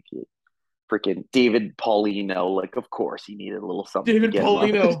names like freaking David Paulino. Like of course he needed a little something. David to get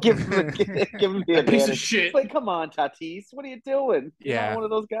Paulino. give him the That piece of advantage. shit. Like come on, Tatis, what are you doing? You're Yeah. not one of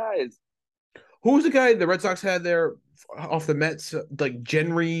those guys. Who was the guy the Red Sox had there off the Mets? Like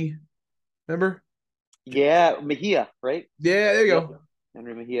Genry, remember? Yeah, Mejia, right? Yeah, there you go.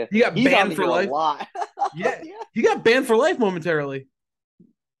 Henry Mejia. He got He's on banned the for year life. a lot. Yeah. He got banned for life momentarily.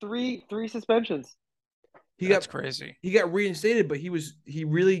 Three suspensions. That's crazy. He got reinstated, but he was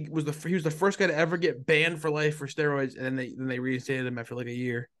the first guy to ever get banned for life for steroids, and then they reinstated him after like a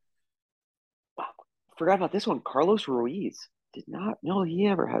year. Wow, forgot about this one. Carlos Ruiz did not. No, he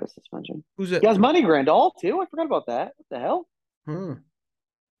never had a suspension. Who's that? He has Money Grandal too. I forgot about that. What the hell?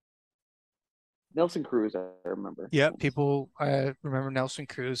 Nelson Cruz, I remember. Yep, people remember Nelson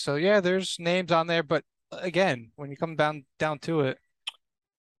Cruz. So yeah, there's names on there, but again, when you come down to it,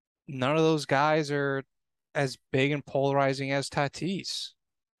 none of those guys are as big and polarizing as Tatis.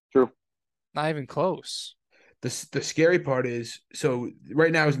 True. Not even close. The scary part is, so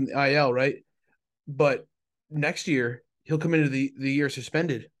right now he's in the IL, right? But next year he'll come into the year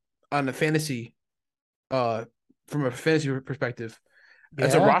suspended on the fantasy, from a fantasy perspective.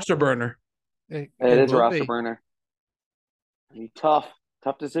 That's a Yeah. roster burner. It is a will roster be. burner. Tough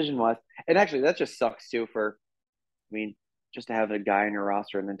decision wise. And actually, that just sucks too. Just to have a guy in your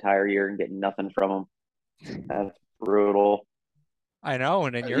roster an entire year and get nothing from him. That's brutal. I know,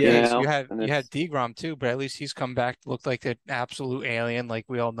 and in your Yeah. case, know, you had and you had it's Degrom too, but at least he's come back, looked like an absolute alien, like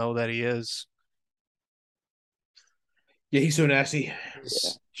we all know that he is. Yeah, he's so nasty. yeah.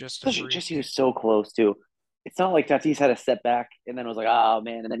 He's just a Especially just he freak. was so close too. It's not like Tatis had a setback and then it was like, oh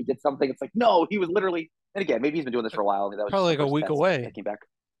man, and then he did something. It's like, no, he was literally. And again, maybe he's been doing this for a while. Maybe that was just Probably the like a first week test away. that came back.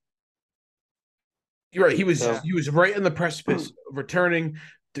 You're right. He was Yeah. he was right on the precipice of returning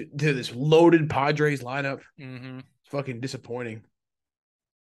to this loaded Padres lineup. Mm-hmm. It's fucking disappointing.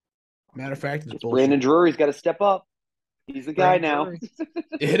 Matter of fact, it's Just bullshit. Brandon Drury's got to step up. He's the guy now. Drury.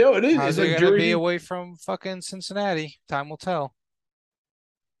 You know, it is. How's It's he like gonna be Drury, away from fucking Cincinnati? Time will tell.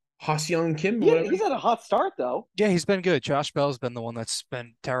 Ha-Seong Kim, Yeah, whatever. he's had a hot start though. Yeah, he's been good. Josh Bell's been the one that's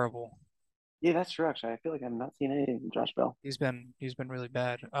been terrible. Yeah, that's true. Actually, I feel like I'm not seeing anything from Josh Bell. He's been really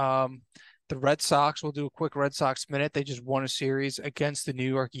bad. The Red Sox, we'll do a quick Red Sox minute. They just won a series against the New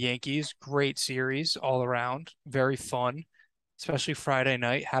York Yankees. Great series all around. Very fun, especially Friday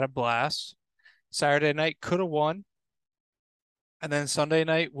night. Had a blast. Saturday night could have won. And then Sunday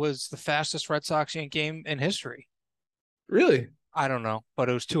night was the fastest Red Sox Yankee game in history. Really? I don't know, but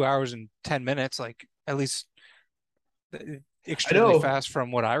it was 2 hours and 10 minutes, like at least I extremely know. fast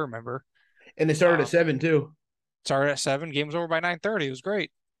from what I remember. And they started Um, at 7 too. Started at 7, game was over by 9:30. It was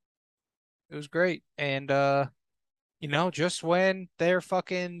great. It was great. And just when they're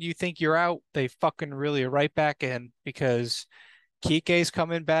fucking you think you're out, they fucking really are right back in because Kike's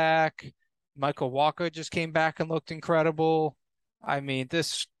coming back. Michael Walker just came back and looked incredible. I mean,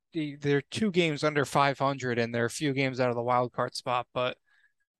 they're 2 games under 500 and they're a few games out of the wild card spot, but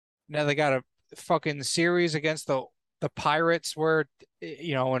now they got a fucking series against the Pirates where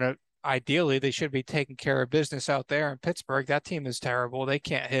ideally they should be taking care of business out there in Pittsburgh. That team is terrible. They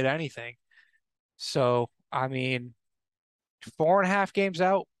can't hit anything. So, I mean, 4.5 games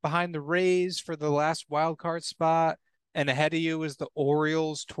out behind the Rays for the last wild card spot. And ahead of you is the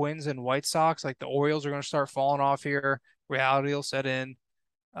Orioles, Twins, and White Sox. Like the Orioles are going to start falling off here. Reality will set in.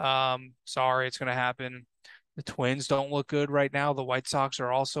 Sorry, it's going to happen. The Twins don't look good right now. The White Sox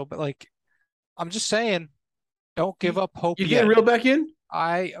are also, but like, I'm just saying, don't give up hope You yet. getting real back in?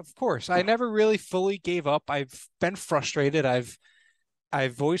 Of course, I never really fully gave up. I've been frustrated. I've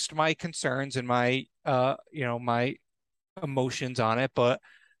voiced my concerns and my my emotions on it, but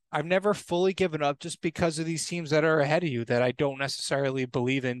I've never fully given up just because of these teams that are ahead of you that I don't necessarily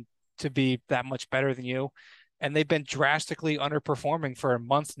believe in to be that much better than you. And they've been drastically underperforming for a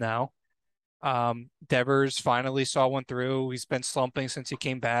month now. Devers finally saw one through. He's been slumping since he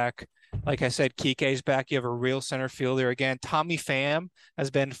came back. Like I said, Kike's back. You have a real center fielder again. Tommy Pham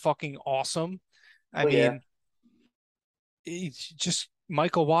has been fucking awesome. I mean, it's just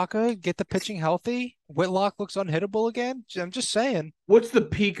Michael Wacha, get the pitching healthy. Whitlock looks unhittable again. I'm just saying. What's the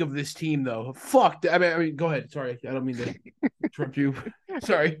peak of this team though? Fuck. I mean, go ahead. Sorry, I don't mean to interrupt you.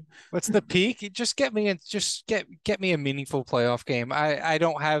 Sorry. What's the peak? Just get me in. Just get me a meaningful playoff game. I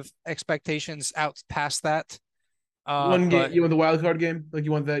don't have expectations out past that. One game. You want the wild card game? Like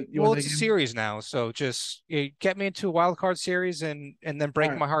you want that? Well, it's a series now, so just get me into a wild card series and then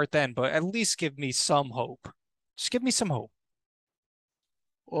break my heart then. But at least give me some hope. Just give me some hope.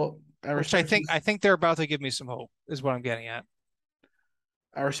 Well, I think they're about to give me some hope. Is what I'm getting at.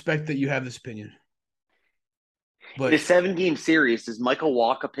 I respect that you have this opinion. But the 7-game series, does Michael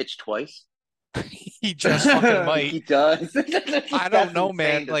Wacha pitch twice? He just fucking might. He does. I don't know,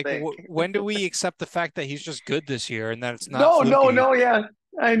 man. Like, when do we accept the fact that he's just good this year and that it's not? No, yeah.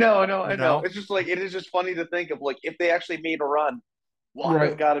 I know. know? It's just like it is just funny to think of like if they actually made a run,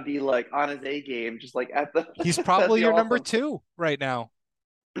 Wacha's got to be like on his A game, just like at the. He's probably your number 2 right now.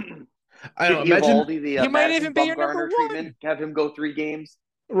 I don't imagine he might even be your number 1. Have him go 3 games.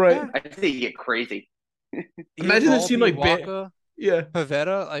 Right. Yeah. I think you get crazy. Imagine this team like Wacha, yeah.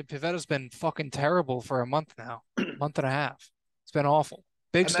 Pivetta. Like Pivetta's been fucking terrible for a month now, month and a half. It's been awful.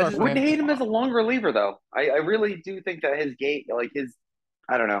 Big start. Wouldn't hate him as a long reliever though. I really do think that his game, like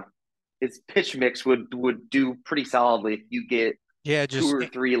I don't know, his pitch mix would do pretty solidly if you get just 2 or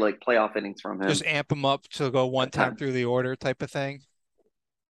 3 like playoff innings from him. Just amp him up to go one time through the order type of thing.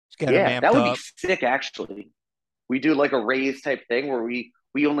 That would be sick actually. We do like a Rays type thing where we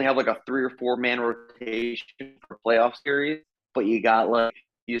only have like a 3 or 4 man rotation for playoff series, but you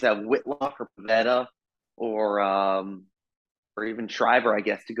just have Whitlock or Pivetta or even Shriver, I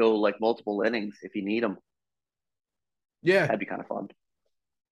guess, to go like multiple innings if you need them. Yeah, that'd be kind of fun.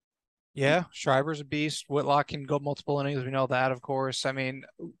 Yeah, Shriver's a beast. Whitlock can go multiple innings. We know that, of course. I mean,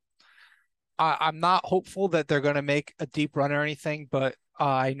 I'm not hopeful that they're going to make a deep run or anything, but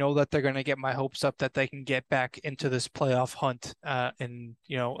I know that they're going to get my hopes up that they can get back into this playoff hunt in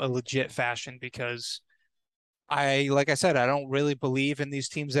a legit fashion because like I said, I don't really believe in these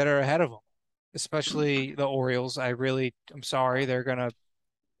teams that are ahead of them, especially the Orioles. I'm sorry, they're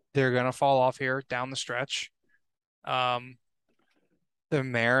gonna fall off here down the stretch. Um, the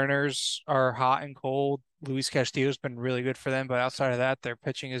Mariners are hot and cold. Luis Castillo's been really good for them, but outside of that, their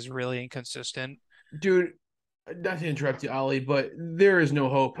pitching is really inconsistent. Dude, not to interrupt you, Ollie, but there is no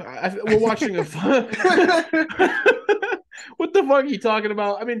hope. We're watching a. What the fuck are you talking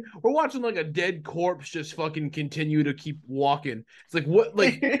about? I mean, we're watching like a dead corpse just fucking continue to keep walking. It's like what?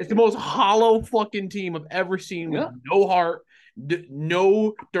 Like it's the most hollow fucking team I've ever seen with no heart,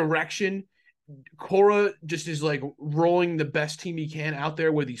 no direction. Cora just is like rolling the best team he can out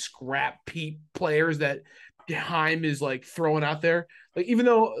there with these scrap Pete players that Heim is like throwing out there. Like even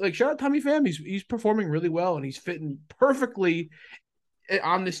though like shout out Tommy Pham, he's performing really well and he's fitting perfectly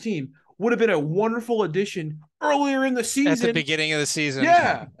on this team. Would have been a wonderful addition earlier in the season. At the beginning of the season.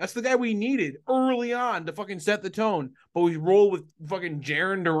 Yeah, that's the guy we needed early on to fucking set the tone. But we roll with fucking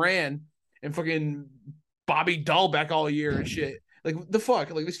Jarren Duran and fucking Bobby Dahlbeck all year and shit. Like the fuck,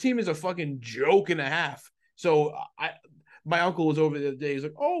 like this team is a fucking joke and a half. So my uncle was over the other day. He's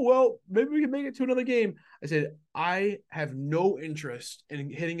like, "Oh well, maybe we can make it to another game." I said, "I have no interest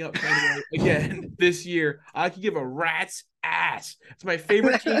in hitting up Fenway again this year. I could give a rat's ass. It's my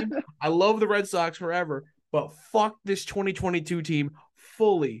favorite team. I love the Red Sox forever, but fuck this 2022 team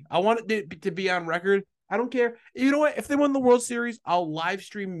fully. I want it to be on record. I don't care. You know what? If they win the World Series, I'll live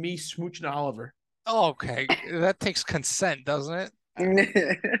stream me smooching Oliver." Okay, that takes consent, doesn't it?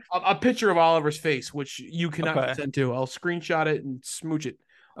 A picture of Oliver's face, which you cannot consent to. I'll screenshot it and smooch it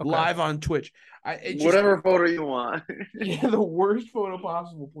live on Twitch. Whatever photo you want. Yeah, the worst photo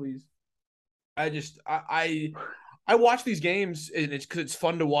possible, please. I watch these games and it's because it's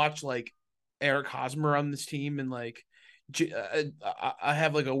fun to watch like Eric Hosmer on this team and like I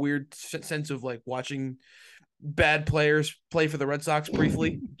have like a weird sense of like watching bad players play for the Red Sox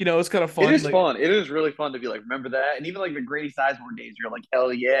briefly. You know, it's kind of fun. It is fun. It is really fun to be like, remember that? And even like the Grady Sizemore days, you're like,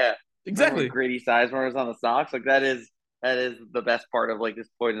 hell yeah. Exactly. Grady Sizemore is on the Sox. Like that is the best part of like this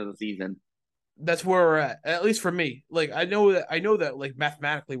point of the season. That's where we're at least for me. Like I know that like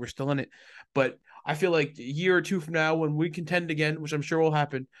mathematically we're still in it, but I feel like a year or two from now when we contend again, which I'm sure will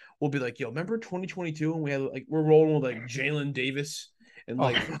happen, we'll be like, yo, remember 2022 and we had like we're rolling with like Jalen Davis and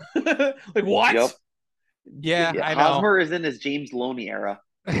like like what? Yep. Yeah, I know. Hosmer is in his James Loney era.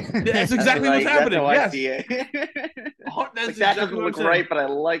 That's exactly what's happening. That's how yes. I see it. That's that doesn't look right, but I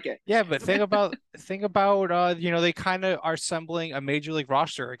like it. Yeah, but think about they kind of are assembling a major league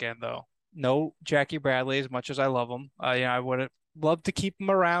roster again, though. No Jackie Bradley, as much as I love him. I would have loved to keep him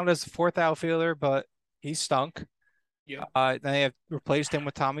around as a fourth outfielder, but he stunk. Yeah. Then they have replaced him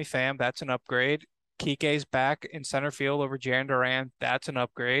with Tommy Pham. That's an upgrade. Kike's back in center field over Jarren Duran. That's an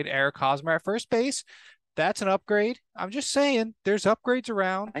upgrade. Eric Hosmer at first base. That's an upgrade. I'm just saying, there's upgrades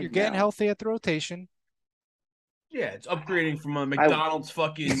around. You're getting healthy at the rotation. Yeah, it's upgrading from a McDonald's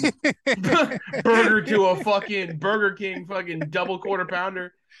fucking burger to a fucking Burger King fucking double quarter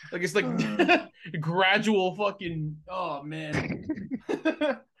pounder. Like it's like gradual fucking. Oh man.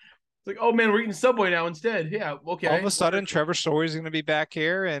 It's like, oh man, we're eating Subway now instead. Yeah, okay. All of a sudden, Trevor Story's going to be back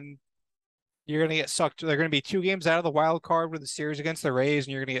here, and you're going to get sucked. They're going to be 2 games out of the wild card with the series against the Rays,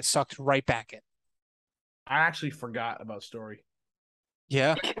 and you're going to get sucked right back in. I actually forgot about Story.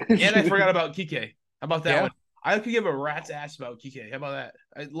 Yeah. And I forgot about Kike. How about that one? I could give a rat's ass about Kike. How about that?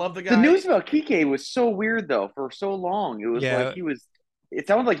 I love the guy. The news about Kike was so weird, though, for so long. It was like it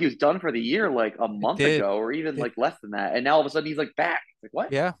sounded like he was done for the year like a month ago or even like less than that. And now all of a sudden he's like back. Like,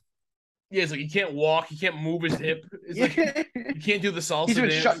 what? Yeah. Yeah, it's like he can't walk. He can't move his hip. It's like he can't do the salsa He's been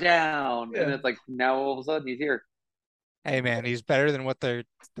dance. shut down. Yeah. And it's like now all of a sudden he's here. Hey, man, he's better than what they're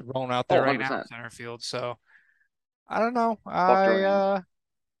rolling out there right now in center field. So, I don't know.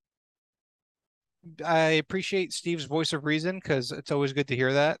 I appreciate Steve's voice of reason because it's always good to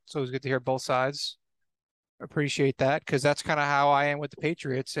hear that. It's always good to hear both sides. Appreciate that because that's kind of how I am with the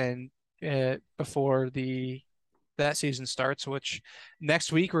Patriots and before that season starts, which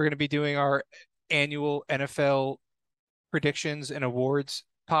next week we're going to be doing our annual NFL predictions and awards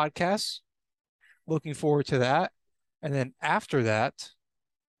podcast. Looking forward to that. And then after that,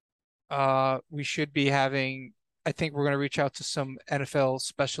 we should be having, I think we're going to reach out to some NFL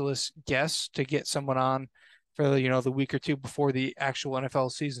specialist guests to get someone on for the week or two before the actual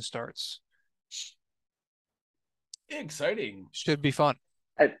NFL season starts. Exciting. Should be fun.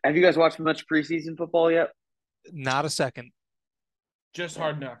 Have you guys watched much preseason football yet? Not a second. Just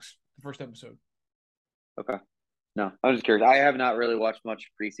Hard Knocks, the first episode. Okay. No, I'm just curious. I have not really watched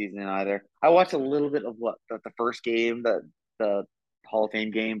much preseason either. I watched a little bit of the first game, the Hall of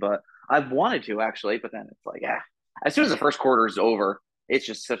Fame game, but I've wanted to actually, but then it's like, as soon as the first quarter is over, it's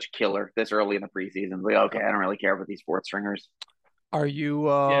just such a killer this early in the preseason. It's like, okay, I don't really care about these fourth stringers. Are you,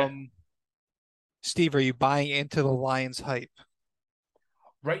 Yeah. Steve, are you buying into the Lions hype?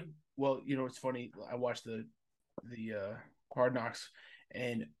 Right. Well, it's funny. I watched the Hard Knocks,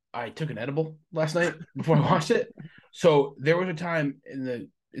 and I took an edible last night before I watched it. So there was a time in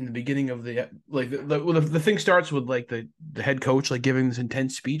the beginning of the the thing starts with like the head coach like giving this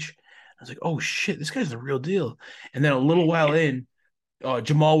intense speech. I was like, oh shit, this guy's the real deal. And then a little while in,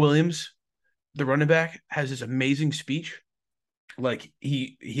 Jamal Williams, the running back, has this amazing speech. Like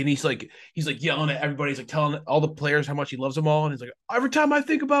he's like yelling at everybody. He's like telling all the players how much he loves them all, and he's like, every time I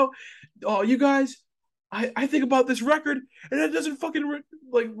think about you guys, I think about this record, and it doesn't fucking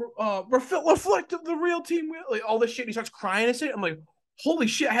reflect the real team. Like all this shit. He starts crying and shit. I'm like, holy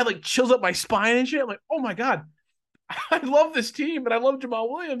shit! I had like chills up my spine and shit. I'm like, oh my god, I love this team, and I love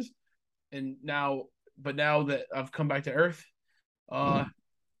Jamal Williams. And now that I've come back to earth, they're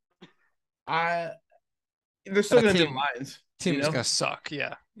still gonna be the Lions. Team is gonna suck.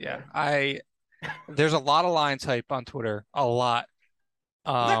 Yeah. There's a lot of Lions hype on Twitter. A lot.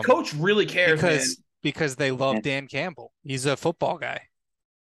 That coach really cares, because they love Dan Campbell. He's a football guy.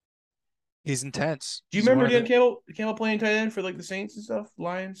 He's intense. Do you remember Dan Campbell playing tight end for like the Saints and stuff?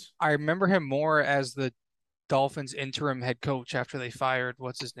 Lions? I remember him more as the Dolphins interim head coach after they fired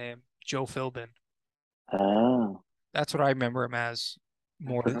what's his name? Joe Philbin. Oh. That's what I remember him as,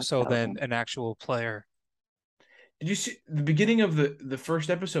 more so than an actual player. Did you see the beginning of the first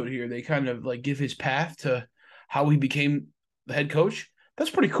episode here? They kind of like give his path to how he became the head coach. That's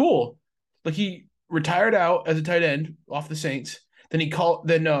pretty cool. Like he retired out as a tight end off the Saints. Then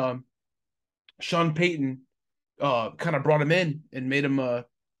Sean Payton kind of brought him in and made him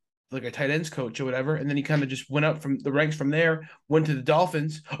like a tight ends coach or whatever. And then he kind of just went up from the ranks from there, went to the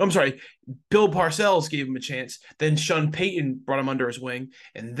Dolphins. I'm sorry, Bill Parcells gave him a chance. Then Sean Payton brought him under his wing.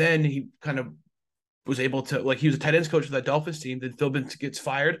 And then he kind of was able to, like, he was a tight ends coach for that Dolphins team. Then Philbin gets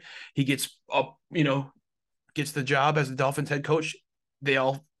fired. He gets up, gets the job as the Dolphins head coach. They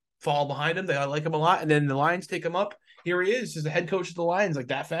all fall behind him. They all like him a lot. And then the Lions take him up. Here he is. He's the head coach of the Lions, like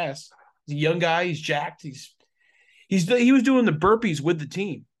that fast. He's a young guy. He's jacked. He was doing the burpees with the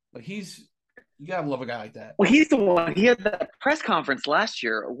team. Like you gotta love a guy like that. Well, he's the one. He had that press conference last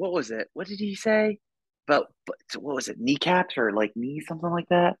year. What was it? What did he say about? What was it? Kneecaps or like knee, something like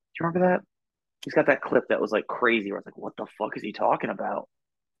that. Do you remember that? He's got that clip that was like crazy. Where I was like, "What the fuck is he talking about?"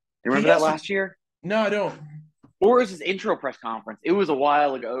 Do you remember that last year? No, I don't. Or was his intro press conference? It was a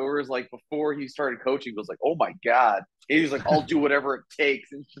while ago. It was like before he started coaching. It was like, "Oh my god!" He was like, "I'll do whatever it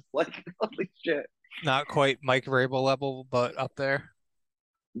takes." And it's just like, holy shit. Not quite Mike Vrabel level, but up there.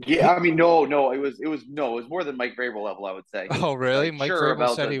 Yeah, I mean, no, it was more than Mike Vrabel level, I would say. Oh, really? Like, Mike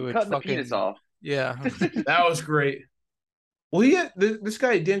Vrabel said he would cutting fucking the penis off. Yeah. That was great. Well, this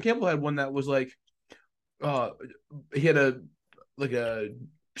guy Dan Campbell had one that was like, he had a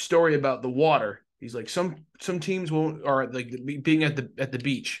story about the water. He's like some teams won't, or like being at the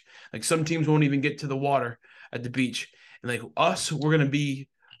beach. Like some teams won't even get to the water at the beach, and like us, we're gonna be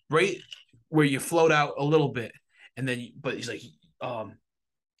right where you float out a little bit, and then but he's like,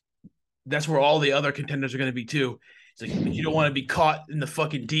 that's where all the other contenders are gonna be too. He's like, but you don't want to be caught in the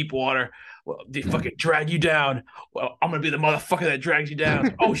fucking deep water. Well, they fucking drag you down. Well, I'm gonna be the motherfucker that drags you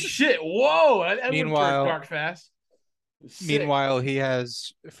down. Oh shit! Whoa! That Meanwhile, dark fast. Meanwhile, he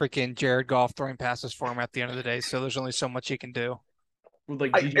has freaking Jared Goff throwing passes for him at the end of the day, so there's only so much he can do. With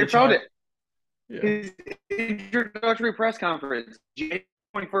like I found it. Yeah. His introductory press conference, January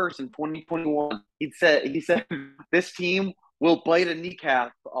 21st in 2021. He said this team will bite a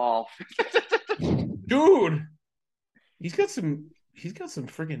kneecap off. Dude, he's got some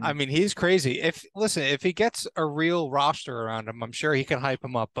freaking. I mean, he's crazy. If he gets a real roster around him, I'm sure he can hype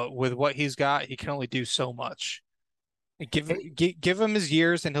him up. But with what he's got, he can only do so much. Give him his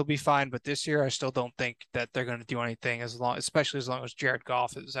years and he'll be fine. But this year, I still don't think that they're going to do anything especially as long as Jared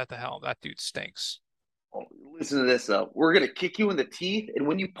Goff is at the helm. That dude stinks. Oh, listen to this though. We're gonna kick you in the teeth, and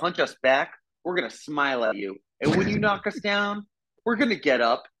when you punch us back, we're gonna smile at you. And when you knock us down, we're gonna get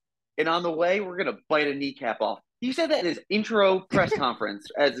up. And on the way, we're gonna bite a kneecap off. He said that in his intro press conference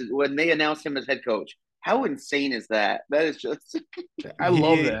as when they announced him as head coach. How insane is that? That is just. I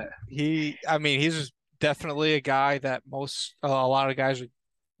love that. He's definitely a guy that a lot of guys are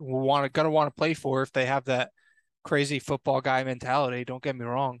gonna want to play for if they have that crazy football guy mentality. Don't get me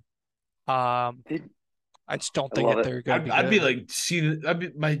wrong. I just don't I think love that it. they're going to be I'd be good. like, see, I'd be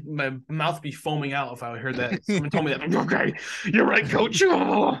my mouth be foaming out if I heard that. Someone told me that. Okay, you're right, coach.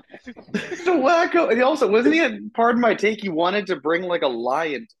 Oh. So wacko. And he also wasn't he? Pardon my take. He wanted to bring like a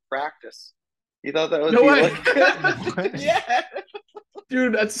lion to practice. He thought that would No be way. like, yeah.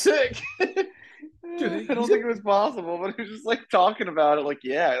 Dude, that's sick. Dude, I don't think it was possible, but he was just like talking about it. Like,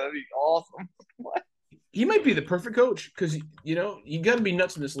 yeah, that'd be awesome. What? he might be the perfect coach because you got to be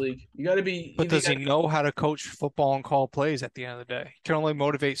nuts in this league. You got to be. But does he know how to coach football and call plays at the end of the day? You can only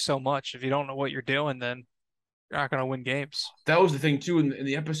motivate so much. If you don't know what you're doing, then you're not going to win games. That was the thing too in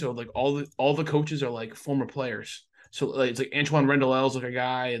the episode. Like all the coaches are like former players. So like it's like Antoine Rendelel's like a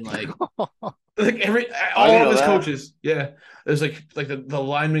guy, and like all didn't of know his that. coaches. Yeah, there's like the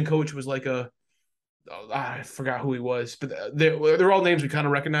lineman coach was like I forgot who he was, but they're all names we kind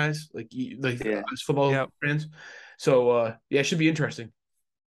of recognize, like Yeah. as football Yep. fans. So yeah, it should be interesting.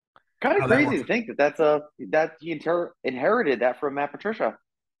 Kind of How that crazy to works. think that he inherited that from Matt Patricia.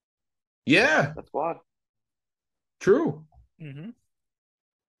 Yeah, That's wild. true. Mm-hmm.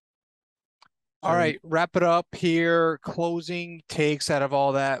 So, All right, wrap it up here. Closing takes out of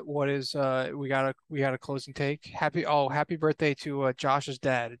all that. What is we got a closing take. Happy birthday to Josh's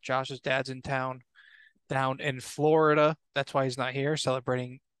dad. Josh's dad's in town down in Florida. That's why he's not here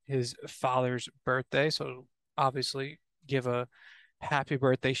celebrating his father's birthday. So obviously give a happy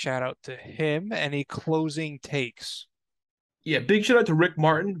birthday shout out to him. Any closing takes? Yeah, big shout out to Rick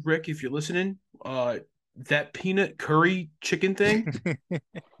Martin. Rick, if you're listening, that peanut curry chicken thing.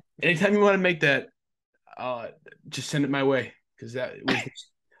 Anytime you want to make that, just send it my way because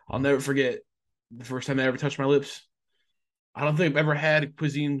I'll never forget the first time I ever touched my lips. I don't think I've ever had a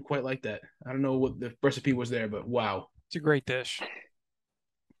cuisine quite like that. I don't know what the recipe was there, but wow. It's a great dish.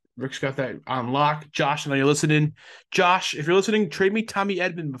 Rick's got that on lock. Josh, I know you're listening. Josh, if you're listening, trade me Tommy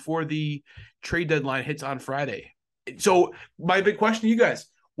Edman before the trade deadline hits on Friday. So my big question to you guys,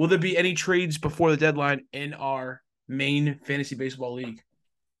 will there be any trades before the deadline in our main fantasy baseball league?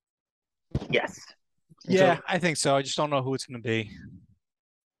 Yes. Yeah, So- I think so. I just don't know who it's going to be.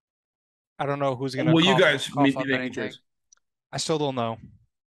 I don't know who's going to Will you cough, guys cough be up making anything. trades? I still don't know.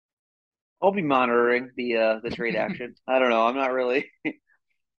 I'll be monitoring the trade action. I don't know. I'm not really. I'm in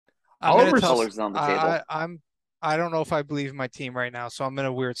a Oliver's tough- colors on the table. I don't know if I believe in my team right now, so I'm in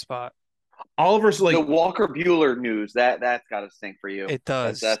a weird spot. Oliver's like The Walker Bueller news that's got to stink for you. It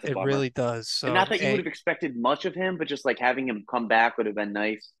does. That's a It bummer. really does. So And not that you would have expected much of him, but just like having him come back would have been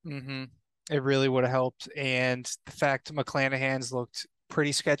nice. Mm-hmm. It really would have helped. And the fact McClanahan's looked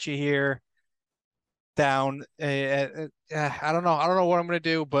pretty sketchy here. Down. I don't know. I don't know what I'm going to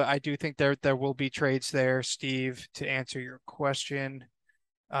do, but I do think there will be trades there, Steve, to answer your question.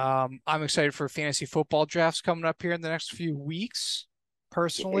 I'm excited for fantasy football drafts coming up here in the next few weeks. Are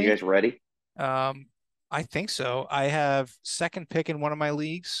Personally, you guys ready? I think so. I have second pick in one of my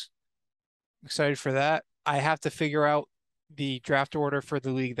leagues. Excited for that. I have to figure out the draft order for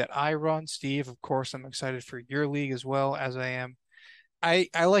the league that I run. Steve, of course, I'm excited for your league as well as I am. I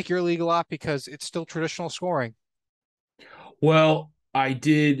like your league a lot because it's still traditional scoring. well, I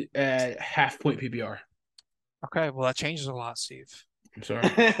did at half point PPR. Okay, well that changes a lot, Steve. I'm sorry.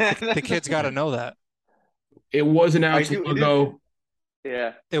 The kids got to know that. It was announced I a do- while it is- ago.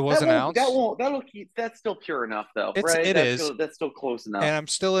 Yeah. It was That announced, that'll keep. That's still pure enough, though, It's- right? it That's is. Still, that's still close enough. and I'm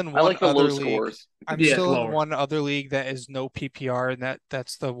still in I one like the other low league. scores. I'm Yeah, still in lower. one other league that is no PPR, and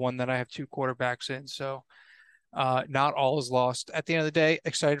that's the one that I have two quarterbacks in. So, not all is lost. At the end of the day,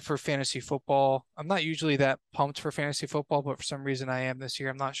 excited for fantasy football. I'm not usually that pumped for fantasy football, but for some reason I am this year.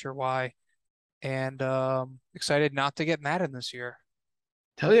 I'm not sure why. And excited not to get Madden this year.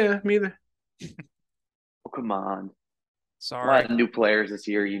 Hell yeah, me either. Oh, come on. A Sorry. lot of new players this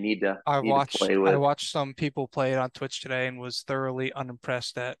year. You need to play with. I watched some people play it on Twitch today and was thoroughly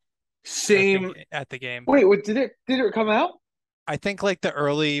unimpressed Same. at the game. Wait, what did it come out? I think like the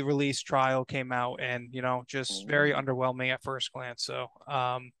early release trial came out and just very underwhelming at first glance. So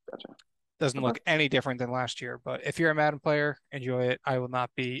Gotcha. doesn't look any different than last year. But if you're a Madden player, enjoy it. I will not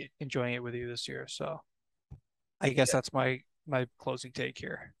be enjoying it with you this year. So I guess that's my closing take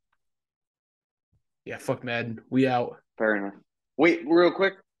here. Yeah, fuck Madden. We out. Fair enough. Wait, real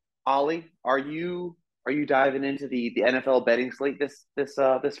quick, Ollie, are you diving into the NFL betting slate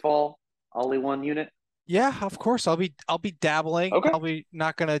this fall? Ollie 1 unit. Yeah, of course. I'll be dabbling. Okay. Probably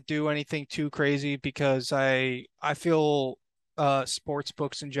not gonna do anything too crazy because I feel sports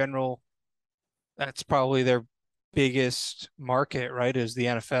books in general, that's probably their biggest market, right? Is the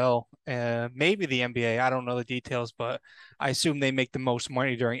NFL and maybe the NBA. I don't know the details, but I assume they make the most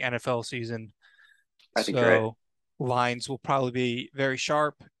money during NFL season. I think you're right. So lines will probably be very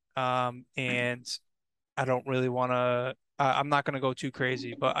sharp. And I don't really want to. I'm not going to go too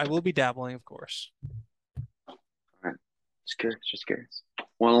crazy, but I will be dabbling, of course. All right. Just curious.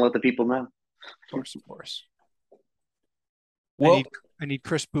 Want to let the people know. Of course. Well, I need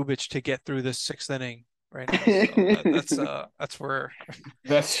Chris Bubich to get through this 6th inning right now. So that's where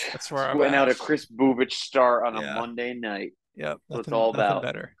I'm went at. out a Chris Bubich start on a Yeah. Monday night. Yep, That's all about.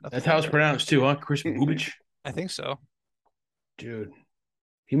 Better. that's how it's pronounced too, huh? Chris Bubich. I think so. Dude,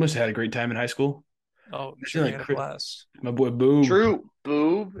 he must have had a great time in high school. Oh, I'm I sure feel he like had a Chris- blast. My boy Boob. True,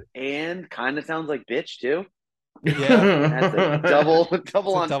 boob, and kind of sounds like bitch too. Yeah. That's a double It's a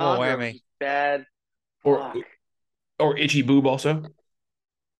double entendre, whammy. which is bad. or Fuck. or Itchy Boob also.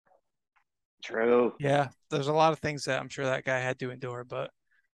 True. Yeah, there's a lot of things that I'm sure that guy had to endure, but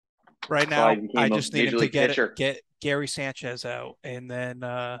right That's why now he became I a just need major him to league pitcher. get Gary Sanchez out, and then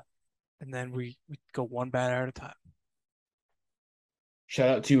we go one bat at a time. Shout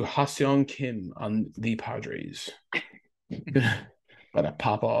out to Ha-Seong Kim on the Padres. About to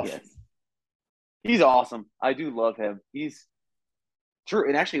pop off. Yes. He's awesome. I do love him. He's true.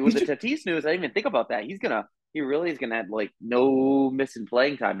 And actually, with the Tatis news, I didn't even think about that. He really is gonna have like no missing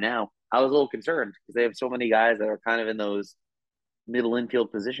playing time now. I was a little concerned because they have so many guys that are kind of in those middle infield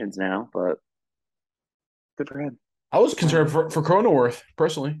positions now, but good for him. I was concerned for Cronenworth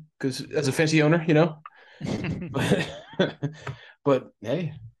personally, because as a fancy owner, you know. But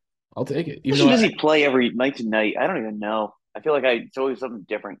hey, I'll take it. Even does he play every night to night? I don't even know. I feel like it's always something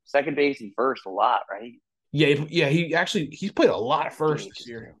different. Second base and first a lot, right? Yeah. He's played a lot at first this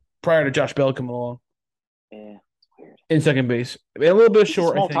year prior to Josh Bell coming along. Yeah, it's weird. In second base, a little bit He's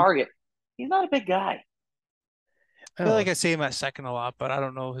short. a small I think. target. He's not a big guy. I feel like I see him at second a lot, but I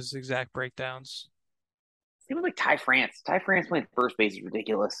don't know his exact breakdowns. Even like Ty France. Ty France playing first base is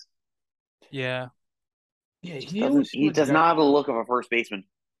ridiculous. Yeah. Yeah, He does not have the look of a first baseman.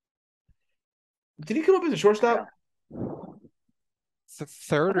 Did he come up as a shortstop?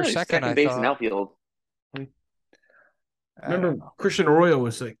 Third or second, I base thought. and outfield. Remember, Christian Arroyo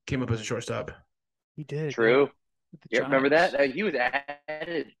came up as a shortstop. He did. True. Yeah, remember that? He was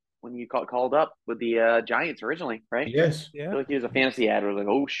added when you called up with the Giants originally, right? Yes. I Yeah. feel like he was a fantasy ad. It was like,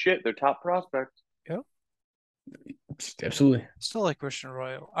 oh shit, they're top prospects. Absolutely. Still like Christian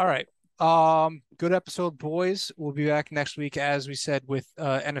Arroyo. All right. Good episode, boys. We'll be back next week, as we said, with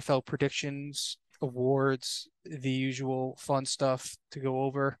NFL predictions, awards, the usual fun stuff to go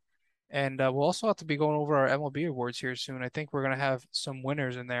over. And we'll also have to be going over our MLB awards here soon. I think we're going to have some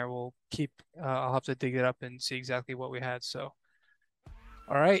winners in there. We'll keep, I'll have to dig it up and see exactly what we had. So,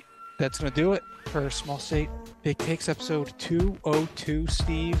 all right. That's going to do it for Small State Big Takes episode 202.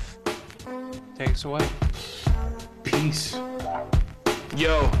 Steve, take us away. Peace.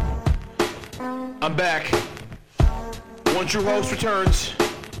 Yo, I'm back. One True Host returns.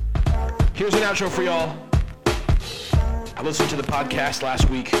 Here's an outro for y'all. I listened to the podcast last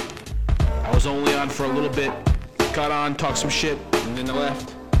week. I was only on for a little bit. Got on, talked some shit, and then I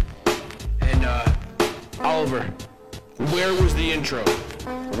left. And, Oliver, where was the intro?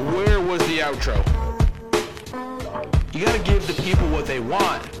 Where was the outro? You gotta give the people what they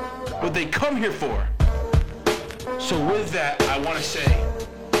want, what they come here for. So with that, I want to say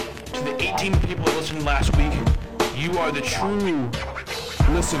to the 18 people that listened last week, you are the true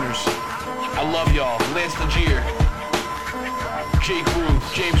listeners. I love y'all. Lance Legier, Jake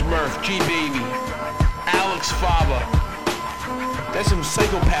Ruth, James Murph, G Baby, Alex Fava. That's some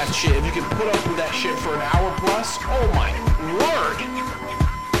psychopath shit. If you can put up with that shit for an hour plus, oh my word.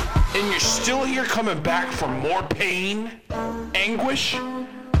 And you're still here coming back for more pain, anguish.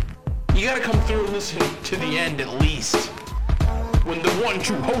 You gotta come through and listen to the end at least. When the one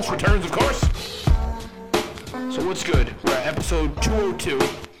true host returns, of course. So what's good? We're at episode 202.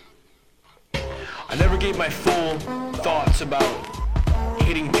 I never gave my full thoughts about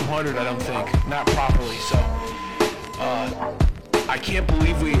hitting 200, I don't think. Not properly, so. I can't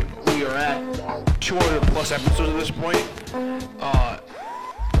believe we are at 200 plus episodes at this point.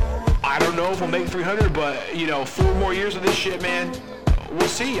 I don't know if we'll make 300, but, 4 more years of this shit, man. We'll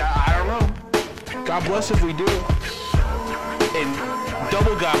see. I don't know. God bless if we do. And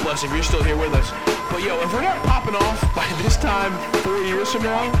double God bless if you're still here with us. But yo, if we're not popping off by this time 4 years from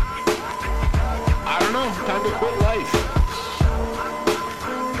now, I don't know. Time to quit life.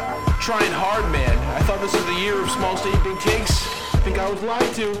 Trying hard, man. I thought this was the year of Small State Big Takes. I think I was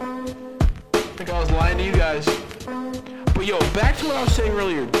lied to. I think I was lying to you guys. But yo, back to what I was saying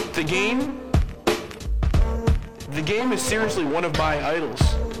earlier. The game is seriously one of my idols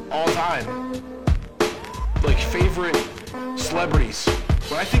all time. Like, favorite celebrities.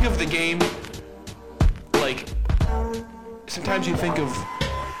 When I think of the game, like, sometimes you think of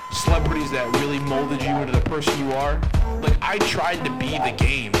celebrities that really molded you into the person you are. Like, I tried to be the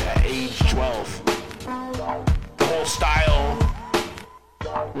game at age 12. The whole style,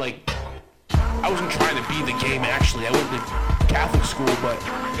 like, I wasn't trying to be the game, actually. I went to Catholic school, but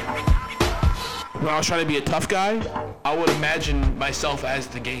when I was trying to be a tough guy, I would imagine myself as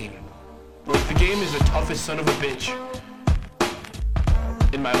the game. Like, the game is the toughest son of a bitch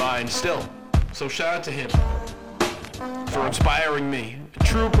in my mind still. So shout out to him for inspiring me. A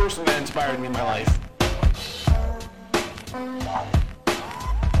true person that inspired me in my life.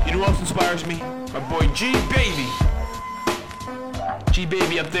 You know who else inspires me? My boy G Baby. G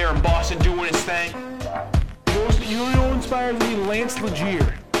Baby up there in Boston doing his thing. You know who inspires me? Lance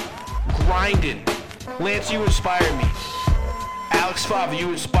Legier. Grinding. Lance, you inspire me. Alex Favre, you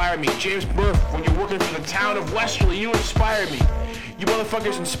inspire me. James Murph, when you're working for the town of Westerly, you inspire me. You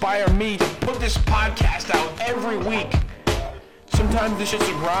motherfuckers inspire me to put this podcast out every week. Sometimes this shit's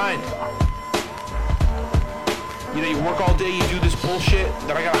a grind. You know, you work all day, you do this bullshit,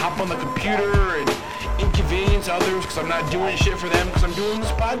 then I gotta hop on the computer and inconvenience others because I'm not doing shit for them because I'm doing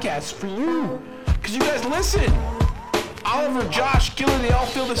this podcast for you. Because you guys listen. Oliver, Josh, Gilly, they all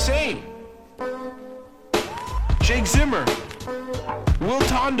feel the same. Jake Zimmer, Will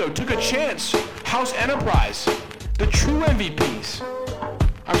Tondo took a chance. House Enterprise, the true MVPs.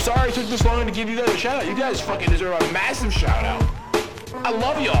 I'm sorry it took this long to give you guys a shout out. You guys fucking deserve a massive shout out. I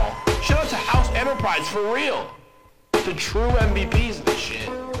love y'all. Shout out to House Enterprise for real. The true MVPs of this shit.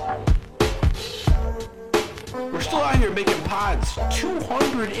 We're still out here making pods.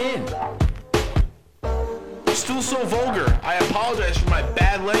 200 in. Still so vulgar. I apologize for my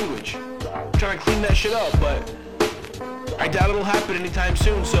bad language. I'm trying to clean that shit up, but I doubt it'll happen anytime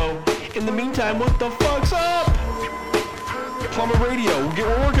soon. So, in the meantime, what the fuck's up? Plumber Radio.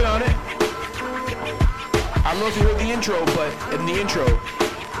 We're working on it. I don't know if you heard the intro, but in the intro,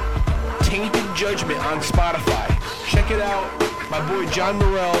 Tainted Judgment on Spotify. Check it out. My boy John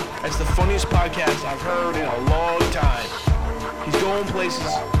Morrell. That's the funniest podcast I've heard in a long time. He's going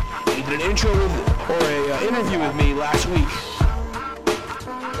places. He did an intro an interview with me last week.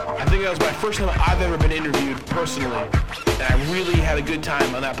 I think that was my first time I've ever been interviewed personally. And I really had a good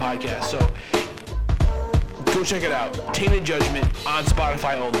time on that podcast. So go check it out. Tainted Judgment on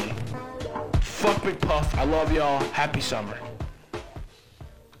Spotify only. Fuck McPuff. I love y'all. Happy summer.